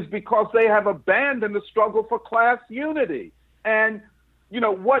is because they have abandoned the struggle for class unity. And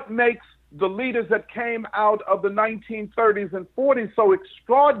what makes the leaders that came out of the 1930s and 40s so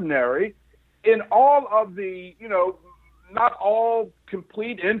extraordinary in all of the not all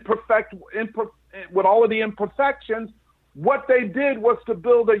complete, with all of the imperfections, what they did was to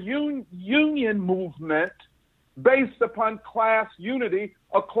build a union movement based upon class unity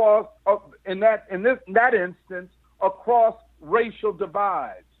across, in that instance, across racial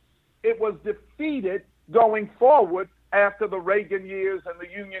divides. It was defeated going forward after the Reagan years and the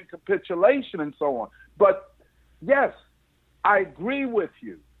Union capitulation and so on. But yes, I agree with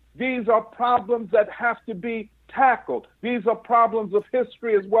you. These are problems that have to be tackled. These are problems of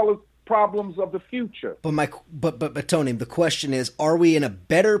history as well as problems of the future. But Tony, the question is: are we in a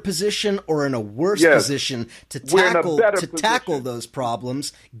better position or in a worse position to tackle those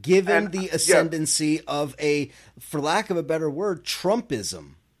problems, given the ascendancy of for lack of a better word,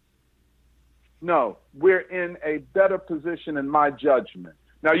 Trumpism? No, we're in a better position in my judgment.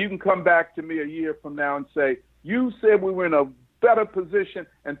 Now, you can come back to me a year from now and say, you said we were in a better position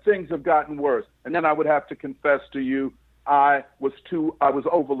and things have gotten worse. And then I would have to confess to you, I was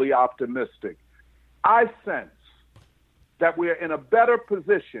overly optimistic. I sense that we're in a better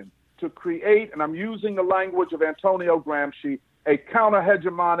position to create, and I'm using the language of Antonio Gramsci, a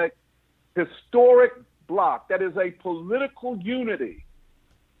counter-hegemonic historic bloc that is a political unity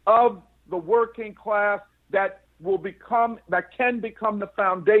of the working class that can become the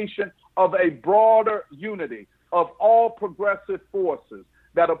foundation of a broader unity of all progressive forces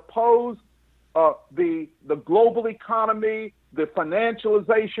that oppose the global economy, the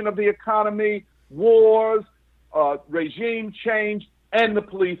financialization of the economy, wars, regime change, and the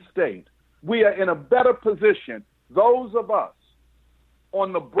police state. We are in a better position, those of us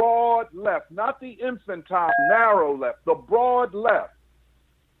on the broad left, not the infantile, narrow left, the broad left,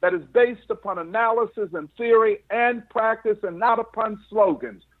 that is based upon analysis and theory and practice and not upon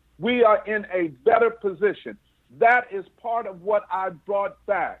slogans. We are in a better position. That is part of what I brought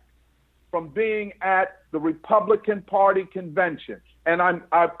back from being at the Republican Party convention. And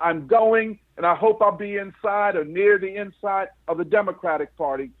I'm going, and I hope I'll be inside or near the inside of the Democratic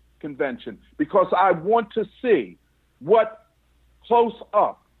Party convention, because I want to see what close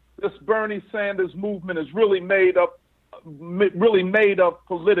up this Bernie Sanders movement is really made of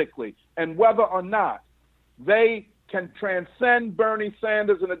politically, and whether or not they can transcend Bernie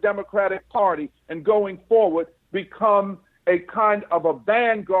Sanders and the Democratic Party and going forward become a kind of a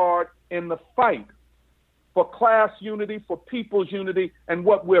vanguard in the fight for class unity, for people's unity, and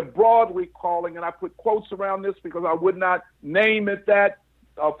what we're broadly calling, and I put quotes around this because I would not name it that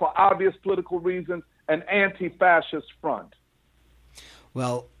for obvious political reasons, an anti-fascist front.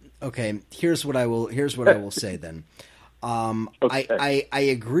 Well, okay, here's what I will say then. Okay. I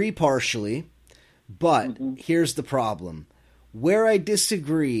agree partially, but here's the problem. Where I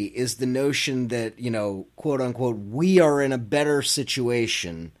disagree is the notion that, quote unquote, we are in a better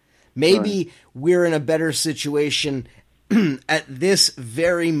situation. Maybe we're in a better situation at this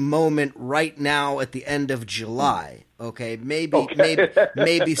very moment right now at the end of July. Okay,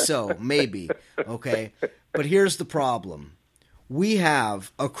 maybe so, maybe. Okay, but here's the problem. We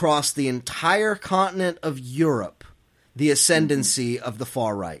have across the entire continent of Europe the ascendancy of the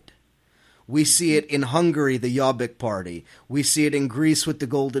far right. We see it in Hungary, the Jobbik Party. We see it in Greece with the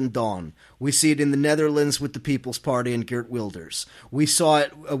Golden Dawn. We see it in the Netherlands with the People's Party and Geert Wilders. We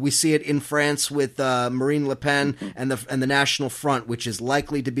see it in France with Marine Le Pen and the National Front, which is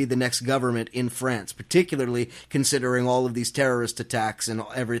likely to be the next government in France, particularly considering all of these terrorist attacks and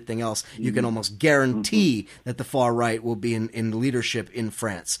everything else. You can almost guarantee that the far right will be in leadership in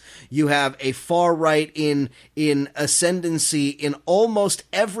France. You have a far right in ascendancy in almost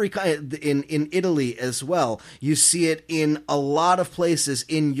every kind in Italy as well. You see it in a lot of places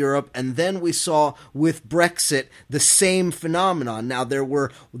in Europe. And then we saw with Brexit the same phenomenon. Now, there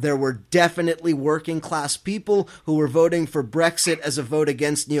were definitely working class people who were voting for Brexit as a vote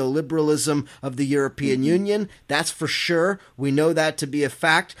against neoliberalism of the European Union. That's for sure. We know that to be a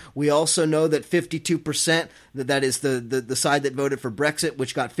fact. We also know that 52%, that is the side that voted for Brexit,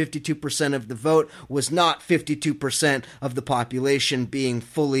 which got 52% of the vote, was not 52% of the population being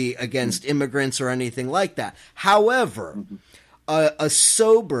fully against immigrants or anything like that. However, a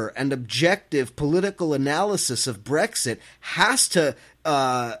sober and objective political analysis of Brexit has to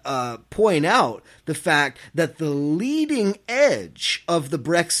point out the fact that the leading edge of the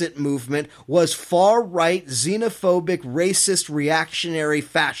Brexit movement was far-right, xenophobic, racist, reactionary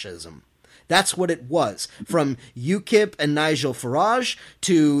fascism. That's what it was. From UKIP and Nigel Farage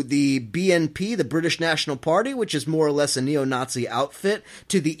to the BNP, the British National Party, which is more or less a neo-Nazi outfit,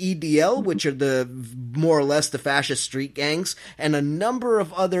 to the EDL, which are the more or less the fascist street gangs, and a number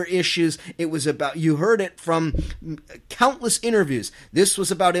of other issues. It was about, you heard it from countless interviews. This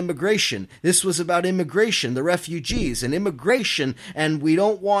was about immigration. This was about immigration, the refugees, and immigration, and we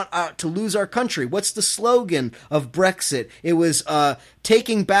don't want to lose our country. What's the slogan of Brexit? It was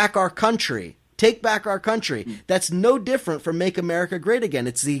taking back our country. Take back our country. That's no different from Make America Great Again.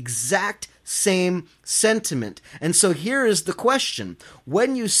 It's the exact same sentiment. And so here is the question.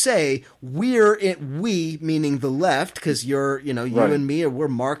 When you say we, meaning the left, because you and me, we're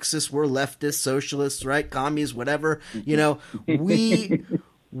Marxists, we're leftists, socialists, right? Commies, whatever, when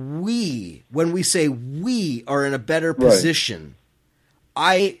we say we are in a better position,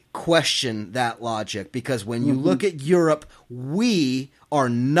 I question that logic, because when you look at Europe, we are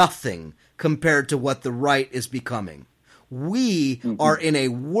nothing compared to what the right is becoming. We are in a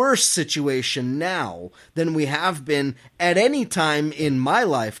worse situation now than we have been at any time in my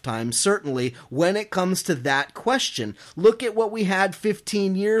lifetime, certainly, when it comes to that question. Look at what we had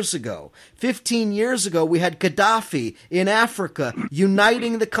 15 years ago. 15 years ago, we had Gaddafi in Africa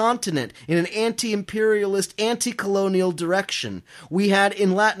uniting the continent in an anti-imperialist, anti-colonial direction. We had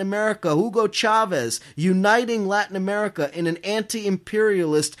in Latin America Hugo Chavez uniting Latin America in an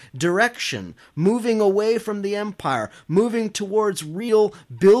anti-imperialist direction, moving away from the empire, moving towards real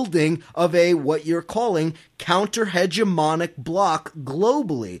building of a, what you're calling, counter-hegemonic bloc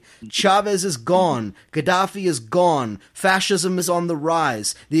globally. Chavez is gone. Gaddafi is gone. Fascism is on the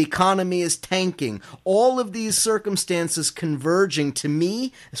rise. The economy is tanking. All of these circumstances converging, to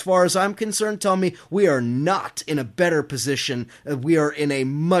me, as far as I'm concerned, tell me we are not in a better position. We are in a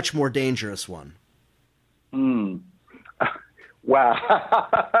much more dangerous one. Wow.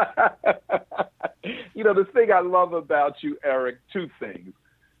 The thing I love about you, Eric, two things.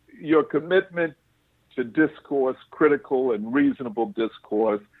 Your commitment to discourse, critical and reasonable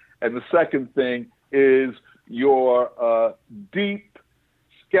discourse. And the second thing is your deep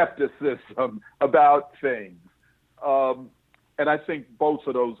skepticism about things. And I think both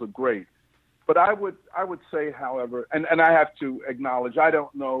of those are great. But I would say, however, and I have to acknowledge, I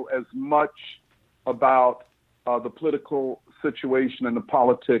don't know as much about the political situation and the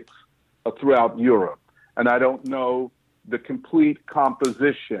politics throughout Europe. And I don't know the complete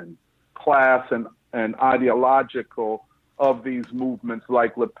composition, class and ideological, of these movements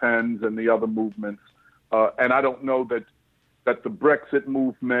like Le Pen's and the other movements. And I don't know that the Brexit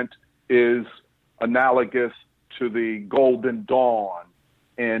movement is analogous to the Golden Dawn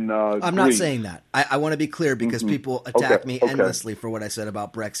in I'm not saying that. I want to be clear, because people attack me endlessly for what I said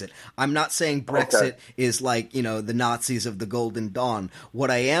about Brexit. I'm not saying Brexit is like, the Nazis of the Golden Dawn.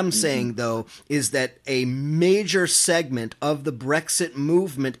 What I am saying, though, is that a major segment of the Brexit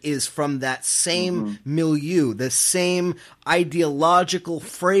movement is from that same milieu, the same ideological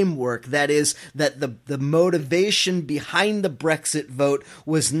framework. That is, that the motivation behind the Brexit vote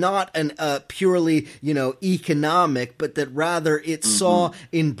was not an purely, economic, but that rather it saw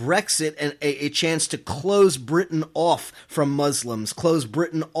in Brexit a chance to close Britain off from Muslims, close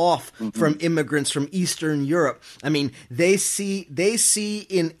Britain off from immigrants from Eastern Europe. I mean, they see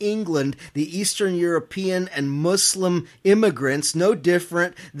in England the Eastern European and Muslim immigrants no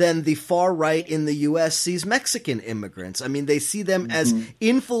different than the far right in the U.S. sees Mexican immigrants. I mean, they see them as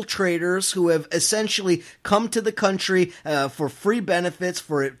infiltrators who have essentially come to the country for free benefits,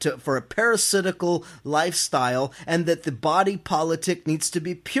 for a parasitical lifestyle, and that the body politic needs to be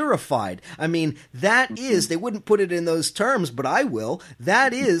be purified. I mean, that is, they wouldn't put it in those terms, but I will.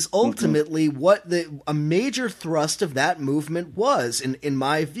 That is ultimately what a major thrust of that movement was, in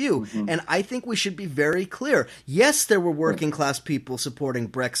my view. And I think we should be very clear. Yes, there were working class people supporting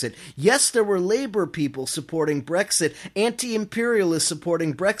Brexit. Yes, there were labor people supporting Brexit, anti-imperialists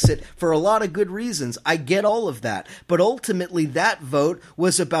supporting Brexit for a lot of good reasons. I get all of that. But ultimately, that vote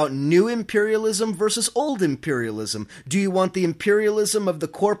was about new imperialism versus old imperialism. Do you want the imperialism of the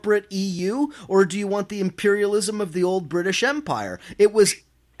corporate EU, or do you want the imperialism of the old British Empire? It was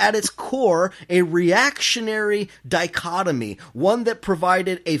at its core a reactionary dichotomy, one that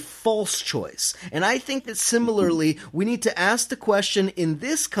provided a false choice. And I think that similarly, we need to ask the question in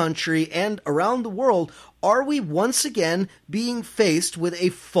this country and around the world, are we once again being faced with a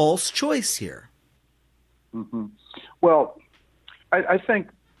false choice here? Well, I think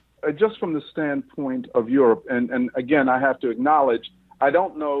just from the standpoint of Europe, and again, I have to acknowledge, I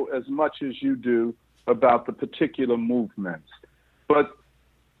don't know as much as you do about the particular movements, but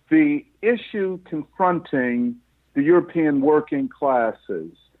the issue confronting the European working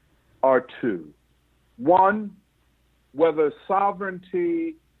classes are two. One, whether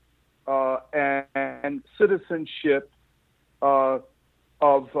sovereignty and citizenship of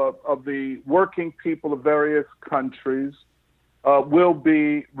the working people of various countries will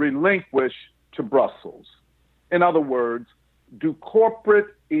be relinquished to Brussels. In other words, do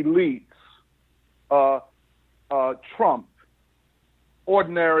corporate elites trump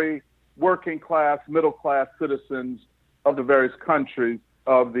ordinary working class, middle class citizens of the various countries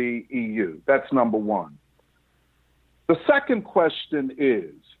of the EU? That's number one. The second question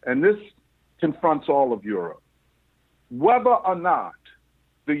is, and this confronts all of Europe, whether or not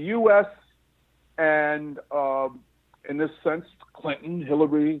the U.S. and, in this sense, Clinton,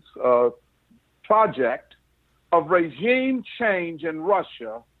 Hillary's project of regime change in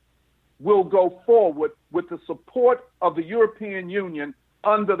Russia will go forward with the support of the European Union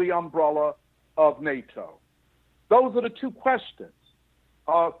under the umbrella of NATO. Those are the two questions.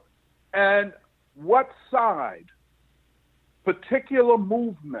 And what side particular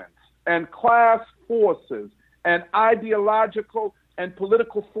movements and class forces and ideological and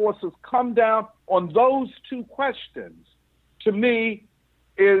political forces come down on those two questions, to me,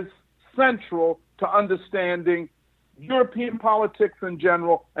 is central to understanding European politics in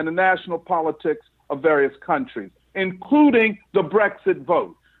general and the national politics of various countries, including the Brexit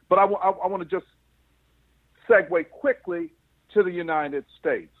vote. But I want to just segue quickly to the United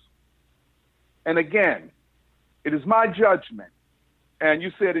States. And again, it is my judgment, and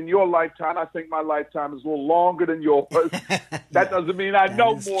you said in your lifetime, I think my lifetime is a little longer than yours. That doesn't mean I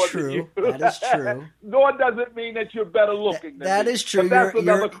know more than you. That is true. Nor does it mean that you're better looking than that me. Is true.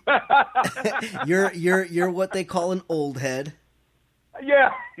 You're what they call an old head.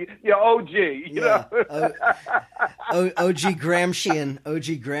 Yeah, OG. You know? OG Gramscian.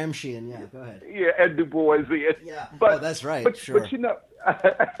 Yeah, go ahead. Yeah, Ed Du Bois. Yeah, but, that's right. Sure. But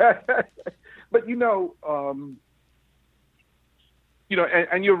you know,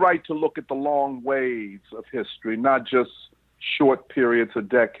 and you're right to look at the long waves of history, not just short periods or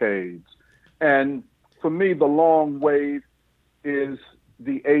decades. And for me, the long wave is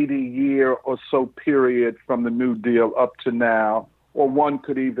the 80-year or so period from the New Deal up to now, or one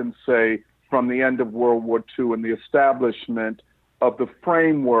could even say from the end of World War II and the establishment of the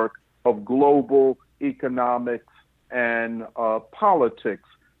framework of global economics and politics,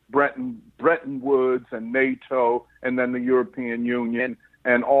 Bretton Woods and NATO, and then the European Union,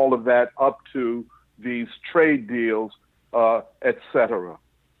 and all of that up to these trade deals, et cetera.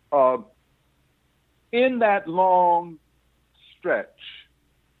 In that long stretch,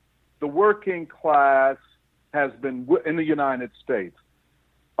 the working class has been, in the United States,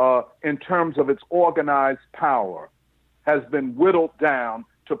 in terms of its organized power, has been whittled down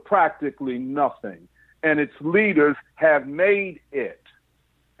to practically nothing. And its leaders have made it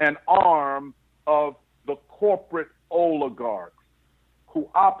an arm of the corporate oligarchs who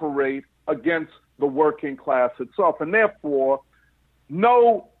operate against the working class itself. And therefore,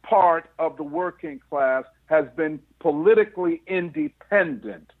 no part of the working class has been politically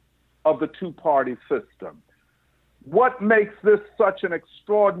independent of the two-party system. What makes this such an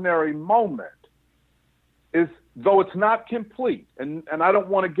extraordinary moment is, though it's not complete, and I don't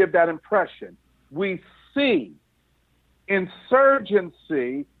want to give that impression, we see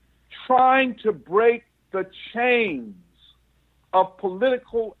insurgency trying to break the chains of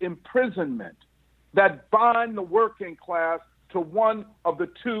political imprisonment that bind the working class to one of the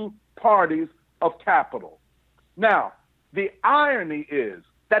two parties of capital. Now, the irony is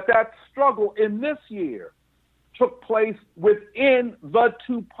that struggle in this year took place within the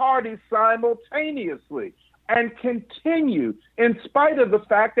two parties simultaneously and continue in spite of the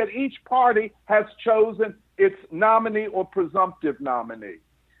fact that each party has chosen its nominee or presumptive nominee.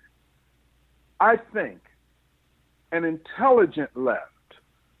 I think an intelligent left,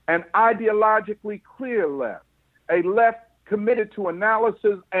 an ideologically clear left, a left committed to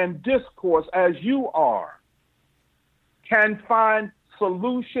analysis and discourse as you are, can find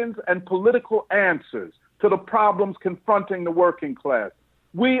solutions and political answers to the problems confronting the working class.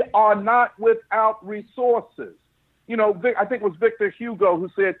 We are not without resources. You know, I think it was Victor Hugo who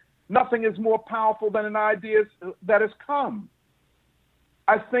said, nothing is more powerful than an idea that has come.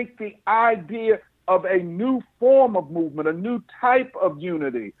 I think the idea of a new form of movement, a new type of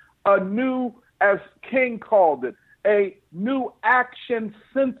unity, a new, as King called it, a new action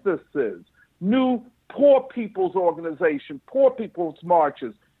synthesis, new poor people's organization, poor people's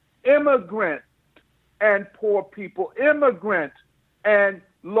marches, immigrant and poor people, immigrant and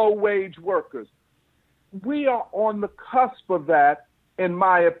low-wage workers. We are on the cusp of that, in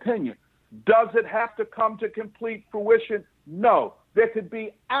my opinion. Does it have to come to complete fruition? No. There could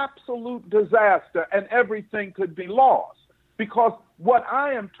be absolute disaster and everything could be lost, because what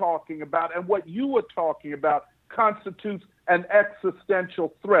I am talking about and what you are talking about constitutes an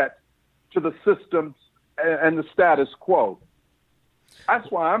existential threat to the systems and the status quo.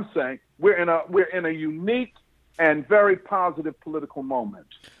 That's why I'm saying we're in a unique and very positive political moment.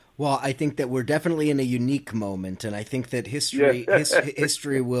 Well, I think that we're definitely in a unique moment, and I think that history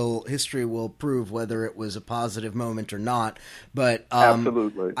will prove whether it was a positive moment or not. But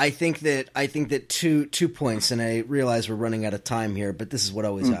absolutely, I think that two points, and I realize we're running out of time here, but this is what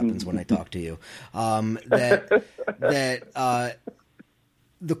always happens when I talk to you.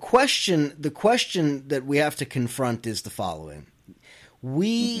 The question that we have to confront is the following.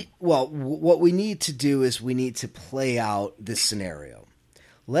 What we need to do is we need to play out this scenario.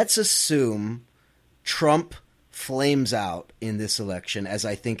 Let's assume Trump flames out in this election, as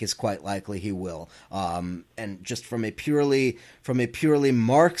I think is quite likely he will. And just from a purely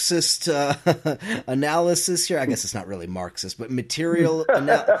Marxist analysis here, I guess it's not really Marxist, but material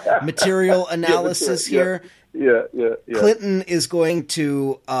analysis here. Yeah. Clinton is going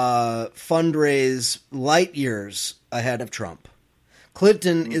to fundraise light years ahead of Trump.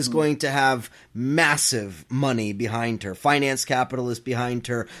 Clinton is going to have massive money behind her. Finance capital is behind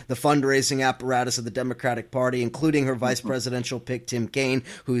her. The fundraising apparatus of the Democratic Party, including her vice presidential pick, Tim Kaine,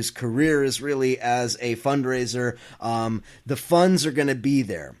 whose career is really as a fundraiser. The funds are going to be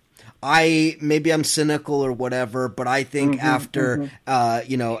there. Maybe I'm cynical or whatever, but I think after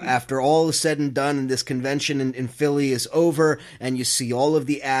all is said and done and this convention in Philly is over and you see all of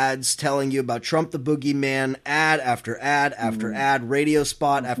the ads telling you about Trump the boogeyman, ad after ad after ad, radio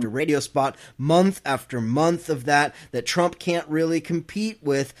spot after radio spot, month after month of that Trump can't really compete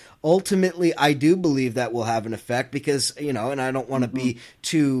with, ultimately I do believe that will have an effect because, and I don't want to be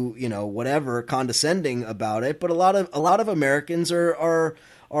too, condescending about it, but a lot of Americans are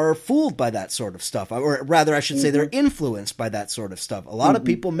fooled by that sort of stuff, or rather I should say they're influenced by that sort of stuff. A lot of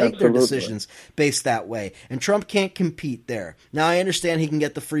people make their decisions based that way, and Trump can't compete there. Now, I understand he can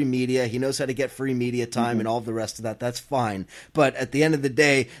get the free media. He knows how to get free media time and all of the rest of that. That's fine. But at the end of the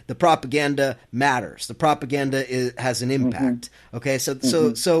day, the propaganda matters. The propaganda has an impact. Okay,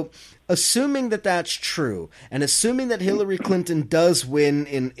 so assuming that that's true, and assuming that Hillary Clinton does win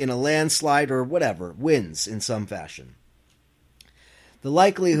in a landslide or whatever, wins in some fashion, the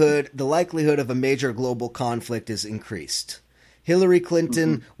likelihood of a major global conflict is increased. Hillary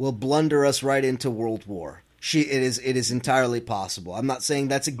Clinton will blunder us right into World War. It is entirely possible. I'm not saying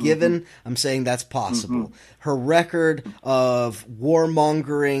that's a given. I'm saying that's possible. Her record of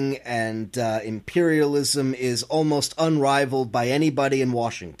warmongering and imperialism is almost unrivaled by anybody in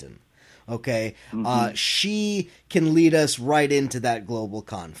Washington. Okay? She can lead us right into that global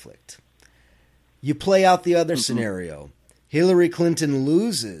conflict. You play out the other scenario. Hillary Clinton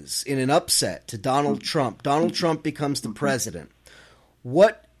loses in an upset to Donald Trump. Donald Trump becomes the president.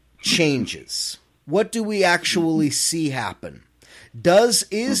 What changes? What do we actually see happen?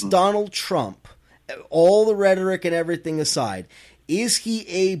 Is Donald Trump, all the rhetoric and everything aside, is he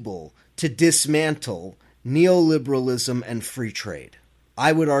able to dismantle neoliberalism and free trade?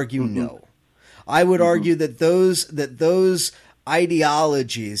 I would argue no. I would argue that those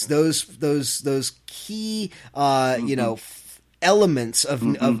ideologies, those key, elements of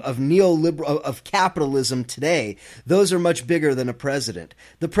neoliberal of capitalism today, those are much bigger than a president.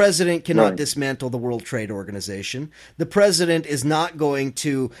 The president cannot dismantle the World Trade Organization. The president is not going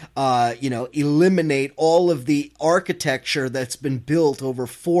to eliminate all of the architecture that's been built over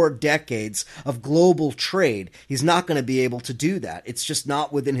 4 decades of global trade. He's not going to be able to do that. It's just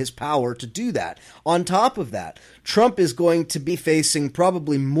not within his power to do that. On top of that, Trump is going to be facing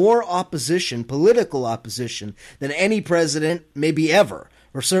probably more opposition, political opposition, than any president maybe ever,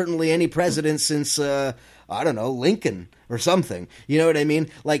 or certainly any president since, Lincoln or something. You know what I mean?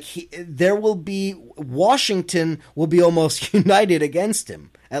 Like, Washington will be almost united against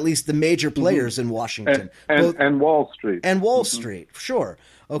him, at least the major players in Washington. And Wall Street. And Wall Street, sure.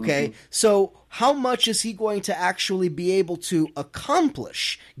 Okay, so how much is he going to actually be able to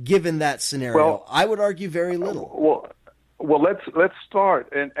accomplish given that scenario? Well, I would argue very little. Well, let's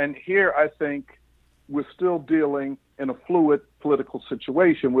start. And here I think we're still dealing in a fluid political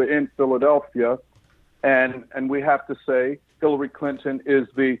situation. We're in Philadelphia, and we have to say Hillary Clinton is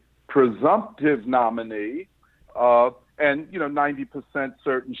the presumptive nominee, and 90%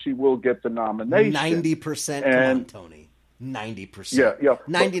 certain she will get the nomination. 90%, come on, Tony. 90%. Yeah.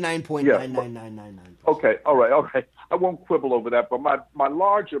 99.99999. Okay, all right. I won't quibble over that, but my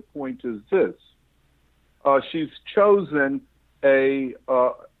larger point is this. She's chosen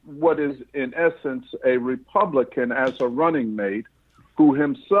what is in essence a Republican as a running mate who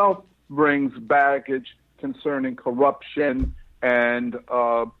himself brings baggage concerning corruption and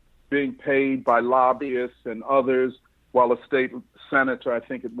being paid by lobbyists and others, while a state senator, I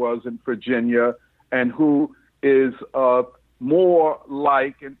think it was, in Virginia, and who is more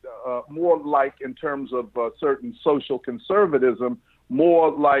like in terms of certain social conservatism,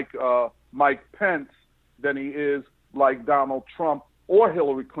 more like Mike Pence than he is like Donald Trump or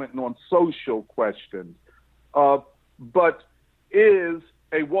Hillary Clinton on social questions, but is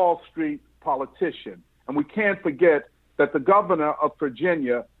a Wall Street politician. And we can't forget that the governor of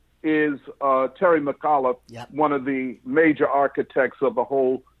Virginia is Terry McAuliffe, one of the major architects of the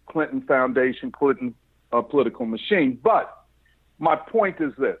whole Clinton Foundation, Clinton political machine. But my point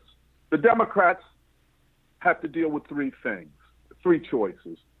is this. The Democrats have to deal with 3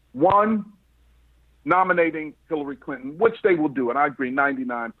 choices. One, nominating Hillary Clinton, which they will do, and I agree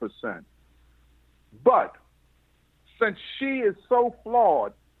 99%. But since she is so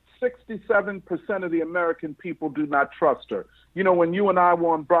flawed, 67% of the American people do not trust her. You know, when you and I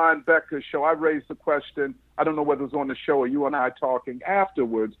were on Brian Becker's show, I raised the question, I don't know whether it was on the show or you and I talking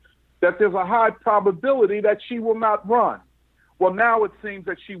afterwards, that there's a high probability that she will not run. Well, now it seems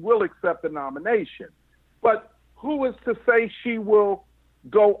that she will accept the nomination. But who is to say she will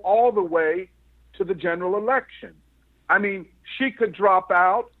go all the way to the general election? I mean, she could drop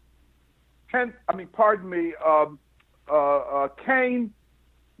out. Kaine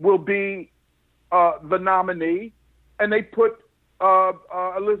will be the nominee, and they put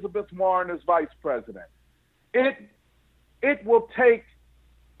Elizabeth Warren as vice president. It will take,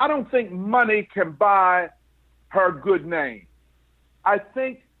 I don't think money can buy her good name. I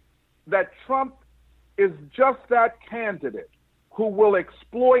think that Trump is just that candidate who will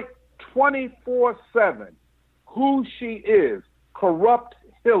exploit 24/7 who she is, corrupt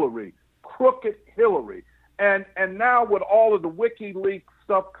Hillary, crooked Hillary. And now with all of the WikiLeaks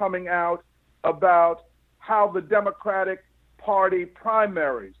stuff coming out about how the Democratic Party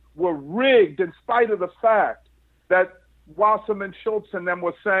primaries were rigged in spite of the fact that Wasserman Schultz and them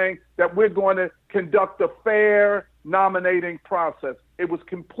were saying that we're going to conduct a fair nominating process. It was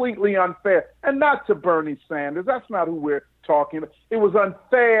completely unfair. And not to Bernie Sanders. That's not who we're talking about. It was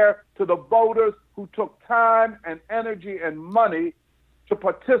unfair to the voters who took time and energy and money to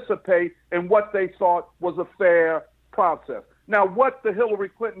participate in what they thought was a fair process. Now, what the Hillary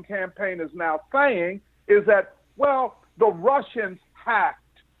Clinton campaign is now saying is that, well, the Russians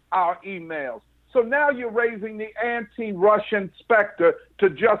hacked our emails. So now you're raising the anti-Russian specter to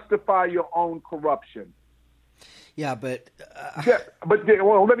justify your own corruption. Yeah, but...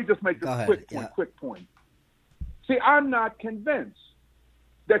 well, let me just make this quick point. See, I'm not convinced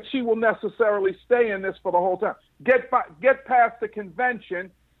that she will necessarily stay in this for the whole time. Get past the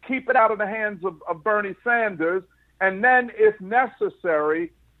convention, keep it out of the hands of Bernie Sanders, and then, if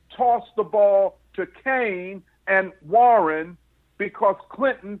necessary, toss the ball to Kaine and Warren, because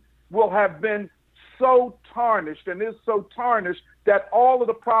Clinton will have been so tarnished and is so tarnished that all of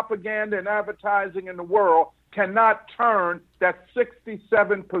the propaganda and advertising in the world cannot turn that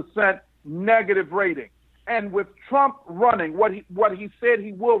 67% negative rating. And with Trump running what he said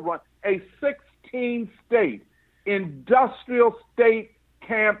he will run, a 16-state industrial state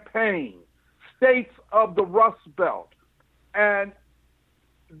campaign, states of the Rust Belt, And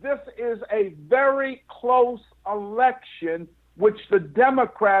this is a very close election, which the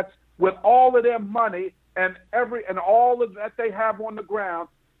Democrats, with all of their money and all of that they have on the ground,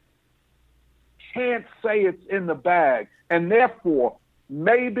 can't say it's in the bag. And therefore,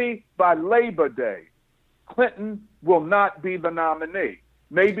 maybe by Labor Day, Clinton will not be the nominee.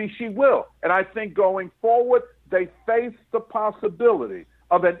 Maybe she will. And I think going forward, they face the possibility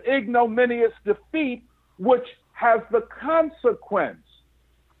of an ignominious defeat, which has the consequence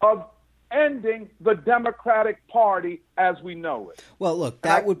of ending the Democratic Party as we know it. Well, look,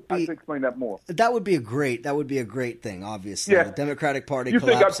 I can explain that more. That would be a great thing, obviously. Yeah. The Democratic Party You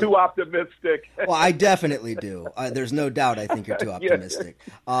collapsing. think I'm too optimistic? Well, I definitely do. There's no doubt I think you're too optimistic.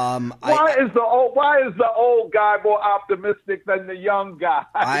 Why is the old guy more optimistic than the young guy?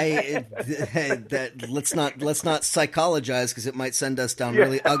 Let's not psychologize, because it might send us down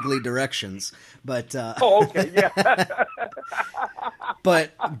really ugly directions. But okay, yeah.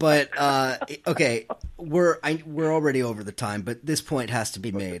 But okay, we're already over the time, but this point has to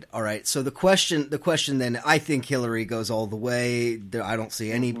be made. All right. So the question then, I think Hillary goes all the way. I don't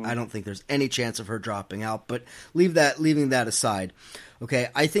see any. I don't think there's any chance of her dropping out. But leaving that aside, okay.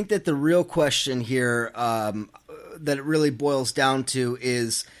 I think that the real question here, that it really boils down to,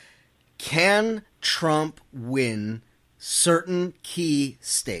 is, can Trump win certain key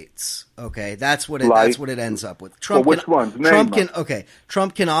states? Okay, that's what it ends up with. Trump. Well, which ones?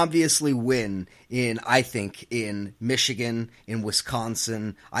 Trump can obviously win in Michigan, in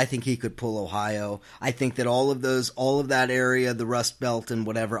Wisconsin. I think he could pull Ohio. I think that all of that area, the Rust Belt and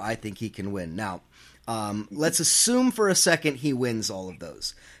whatever, I think he can win. Now, let's assume for a second he wins all of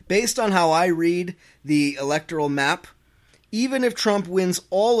those. Based on how I read the electoral map, even if Trump wins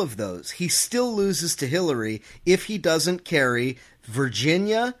all of those, he still loses to Hillary if he doesn't carry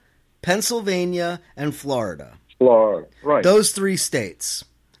Virginia, Pennsylvania, and Florida. Florida, right. Those three states.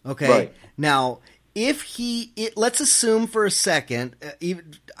 Okay? Right. Now, let's assume for a second,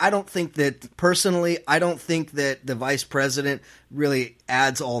 I don't think that the vice president really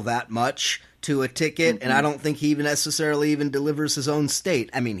adds all that much to a ticket, and I don't think he even necessarily delivers his own state.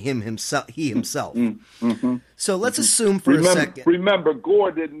 I mean, he himself. Mm-hmm. So let's assume for a second. Remember,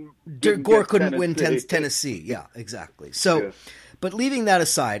 Gore Gore couldn't win Tennessee. Yeah, exactly. So, yes. But leaving that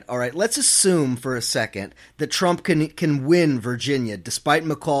aside, all right, let's assume for a second that Trump can win Virginia, despite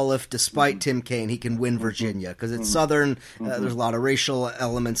McAuliffe, despite Tim Kaine, he can win Virginia because it's Southern. There's a lot of racial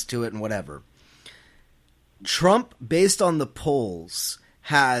elements to it and whatever. Trump, based on the polls,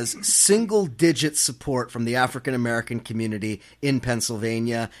 has single-digit support from the African American community in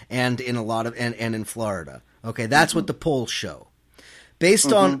Pennsylvania and in and in Florida. Okay, that's what the polls show.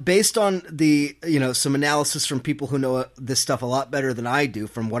 Based on the some analysis from people who know this stuff a lot better than I do,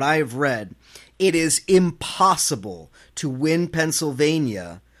 from what I have read, it is impossible to win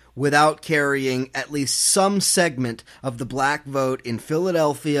Pennsylvania without carrying at least some segment of the black vote in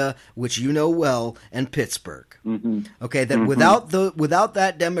Philadelphia, which you know well, and Pittsburgh. Okay, that without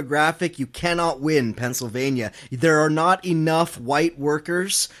that demographic, you cannot win Pennsylvania. There are not enough white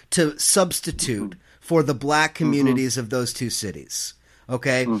workers to substitute for the black communities of those two cities.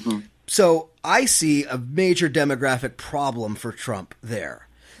 Okay, so I see a major demographic problem for Trump there.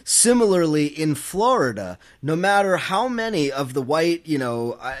 Similarly, in Florida, no matter how many of the white,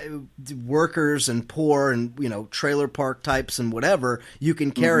 workers and poor and, trailer park types and whatever you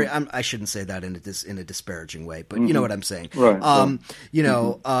can carry, I shouldn't say that in a disparaging way, but you know what I'm saying. Right.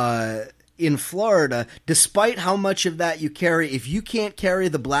 In Florida, despite how much of that you carry, if you can't carry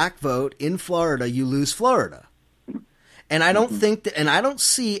the black vote in Florida, you lose Florida. And I don't think that, and I don't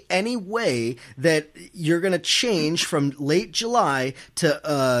see any way that you're going to change from late July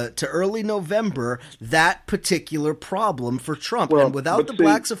to early November that particular problem for Trump. Well, and without the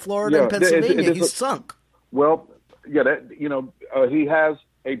blacks of Florida and Pennsylvania, he's sunk. Well, yeah, he has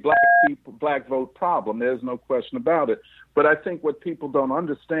a black vote problem. There's no question about it. But I think what people don't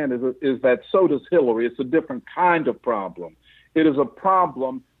understand is that so does Hillary. It's a different kind of problem. It is a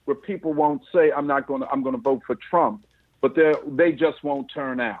problem where people won't say, I'm going to vote for Trump, but they just won't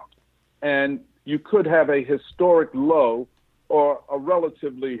turn out. And you could have a historic low or a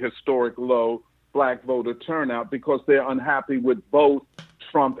relatively historic low black voter turnout because they're unhappy with both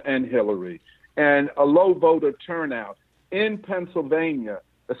Trump and Hillary. And a low voter turnout in Pennsylvania,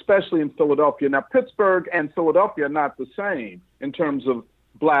 especially in Philadelphia. Now, Pittsburgh and Philadelphia are not the same in terms of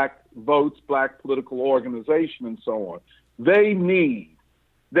black votes, black political organization, and so on. They need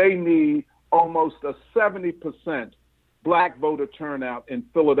almost a 70% black voter turnout in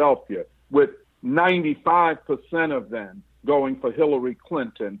Philadelphia, with 95% of them going for Hillary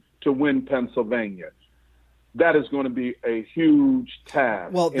Clinton to win Pennsylvania. that is going to be a huge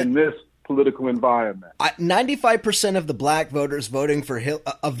task in this political environment. 95% of the black voters voting for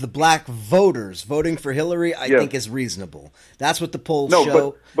Hillary, I think is reasonable. That's what the polls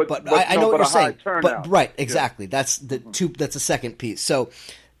show. But I know what you're saying. But right, exactly. That's the second piece. So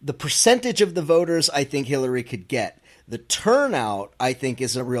the percentage of the voters I think Hillary could get. The turnout, I think,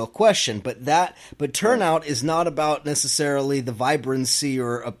 is a real question, but turnout is not about necessarily the vibrancy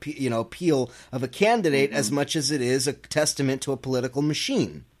or appeal of a candidate as much as it is a testament to a political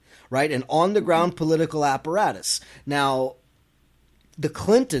machine, right? An on-the-ground political apparatus. Now, the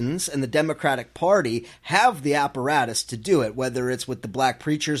Clintons and the Democratic Party have the apparatus to do it, whether it's with the black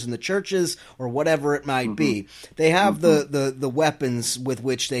preachers in the churches or whatever it might be. They have the weapons with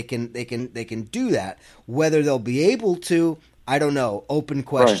which they can do that. Whether they'll be able to, I don't know. Open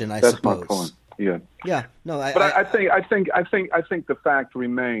question, right. I suppose. That's my point. Yeah. Yeah. No, I think the fact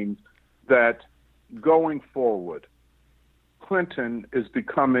remains that going forward, Clinton is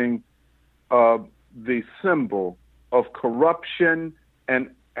becoming the symbol of corruption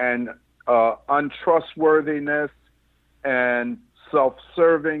and untrustworthiness and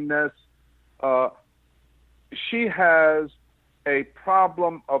self-servingness. She has a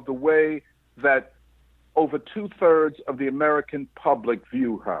problem of the way that over 2/3 of the American public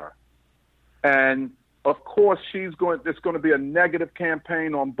view her. And of course, there's going to be a negative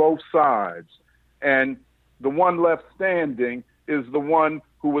campaign on both sides. And the one left standing is the one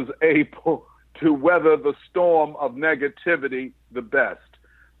who was able to weather the storm of negativity the best.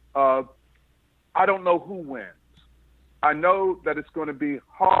 I don't know who wins. I know that it's going to be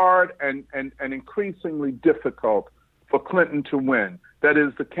hard and increasingly difficult for Clinton to win. That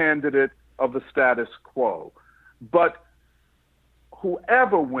is the candidate of the status quo. But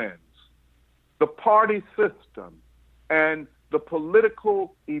whoever wins, the party system and the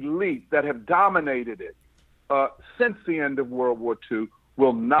political elite that have dominated it since the end of World War II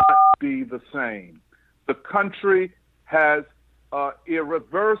will not be the same. The country has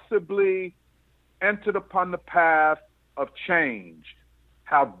irreversibly entered upon the path of change.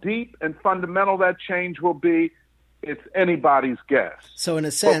 How deep and fundamental that change will be, it's anybody's guess. So in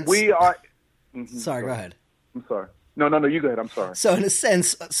a sense, but we are. Sorry, go ahead. I'm sorry. No, you go ahead. I'm sorry. So in a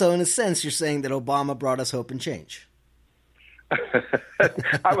sense, you're saying that Obama brought us hope and change.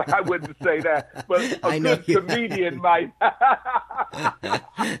 I wouldn't say that, but a good comedian might.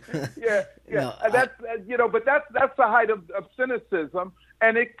 Yeah. No, that's but that's the height of cynicism,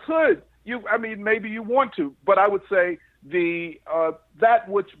 and it could. Maybe you want to, but I would say that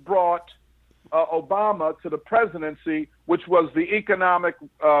which brought Obama to the presidency, which was the economic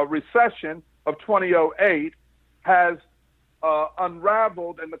recession of 2008, has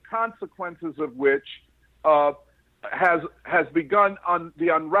unraveled, and the consequences of which has begun on the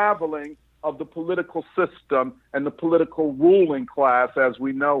unraveling of the political system and the political ruling class as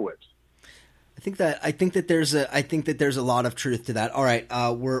we know it. I think that there's a lot of truth to that. All right,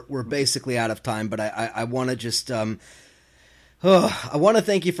 we're basically out of time, but I want to just I want to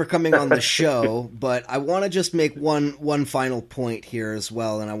thank you for coming on the show, but I want to just make one final point here as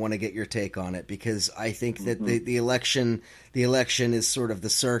well, and I want to get your take on it, because I think that the election is sort of the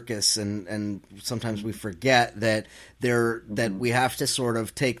circus, and sometimes we forget that that we have to sort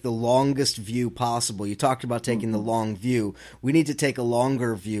of take the longest view possible. You talked about taking the long view. We need to take a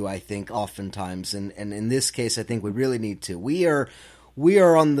longer view, I think, oftentimes, and in this case, I think we really need to. We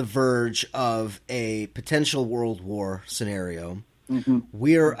are on the verge of a potential world war scenario.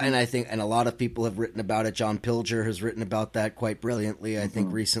 And I think, and a lot of people have written about it. John Pilger has written about that quite brilliantly. I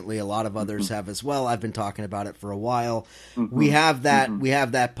think recently a lot of others have as well. I've been talking about it for a while. We have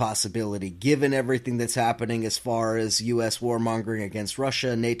that possibility, given everything that's happening as far as U.S. warmongering against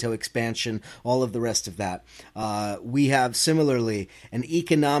Russia, NATO expansion, all of the rest of that. We have similarly an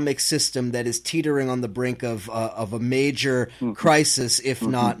economic system that is teetering on the brink of a major crisis, if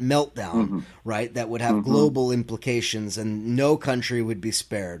not meltdown, right? That would have global implications, and no country would be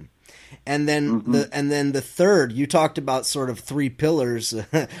spared. And then the third, you talked about sort of three pillars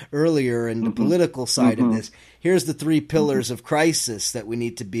earlier in the political side of this. Here's the three pillars of crisis that we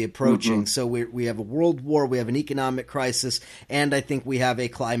need to be approaching. So we have a world war, we have an economic crisis, and I think we have a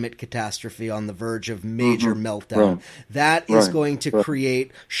climate catastrophe on the verge of major meltdown. That is going to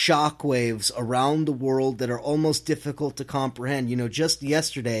create shockwaves around the world that are almost difficult to comprehend. Just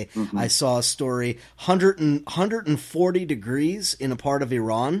yesterday I saw a story, 140 degrees in a part of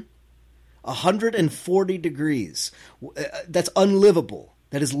Iran. 140 degrees. That's unlivable.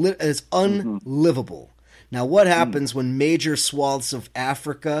 That is unlivable. Now, what happens when major swaths of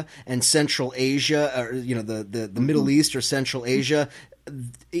Africa and Central Asia, or the Middle East or Central Asia,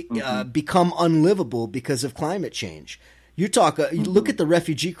 become unlivable because of climate change. You look at the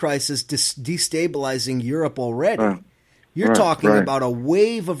refugee crisis destabilizing Europe already. You're talking about a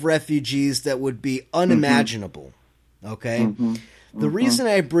wave of refugees that would be unimaginable. Okay? The reason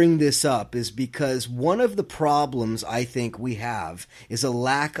I bring this up is because one of the problems I think we have is a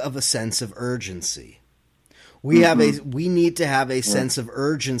lack of a sense of urgency. We need to have a sense of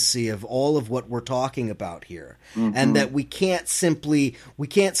urgency of all of what we're talking about here, and that we can't simply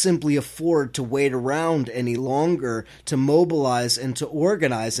afford to wait around any longer to mobilize and to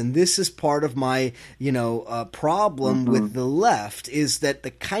organize. And this is part of my problem with the left, is that the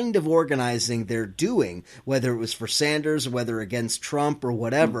kind of organizing they're doing, whether it was for Sanders or whether against Trump or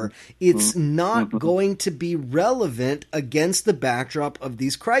whatever, it's not going to be relevant against the backdrop of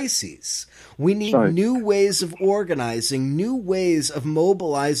these crises. We need new ways of organizing, new ways of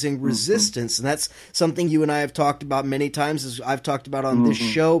mobilizing resistance. And that's something you and I have talked about many times, as I've talked about on this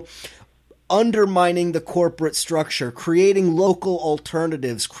show. Undermining the corporate structure, creating local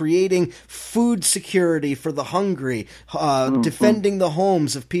alternatives, creating food security for the hungry, defending the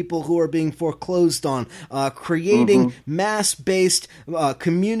homes of people who are being foreclosed on, creating mass-based,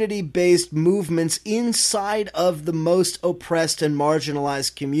 community-based movements inside of the most oppressed and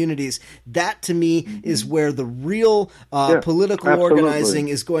marginalized communities. That, to me, is where the real political organizing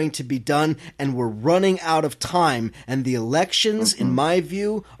is going to be done, and we're running out of time. And the elections, in my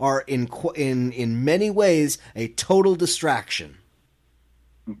view, are in many ways a total distraction.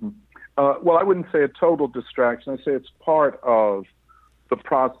 Well, I wouldn't say a total distraction. I say it's part of the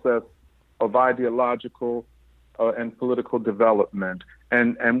process of ideological and political development.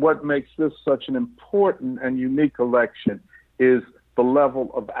 And what makes this such an important and unique election is the level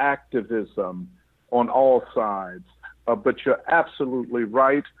of activism on all sides. But you're absolutely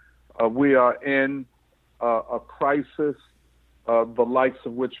right. We are in a crisis, the likes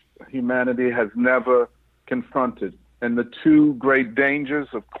of which humanity has never confronted. And the two great dangers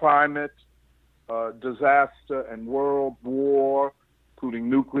of climate disaster and world war, including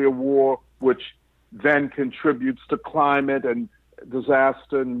nuclear war, which then contributes to climate and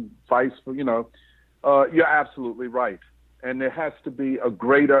disaster and you're absolutely right. And there has to be a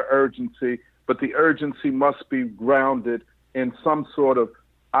greater urgency, but the urgency must be grounded in some sort of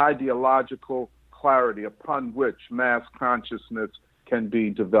ideological clarity upon which mass consciousness can be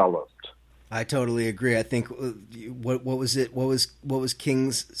developed. I totally agree. I think what was it? What was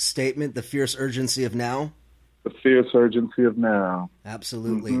King's statement? The fierce urgency of now. The fierce urgency of now.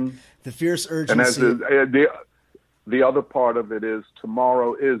 Absolutely, the fierce urgency. And the other part of it is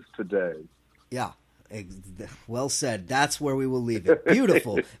tomorrow is today. Yeah. Well said. That's where we will leave it.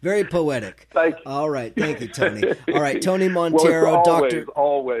 Beautiful. Very poetic. Thank you. All right. Thank you, Tony. All right. Tony Montero,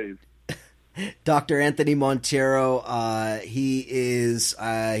 always. Dr. Anthony Montero, he's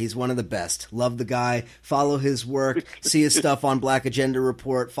one of the best. Love the guy. Follow his work. See his stuff on Black Agenda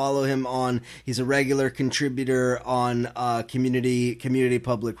Report. Follow him he's a regular contributor on Community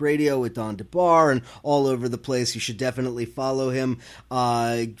Public Radio with Don DeBar and all over the place. You should definitely follow him.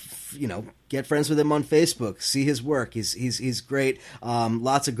 Get friends with him on Facebook. See his work. He's great.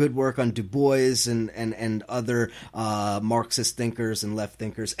 Lots of good work on Du Bois and other Marxist thinkers and left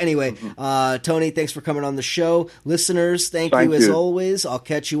thinkers. Anyway, Tony, thanks for coming on the show. Listeners, thank you as always. I'll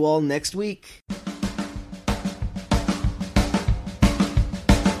catch you all next week.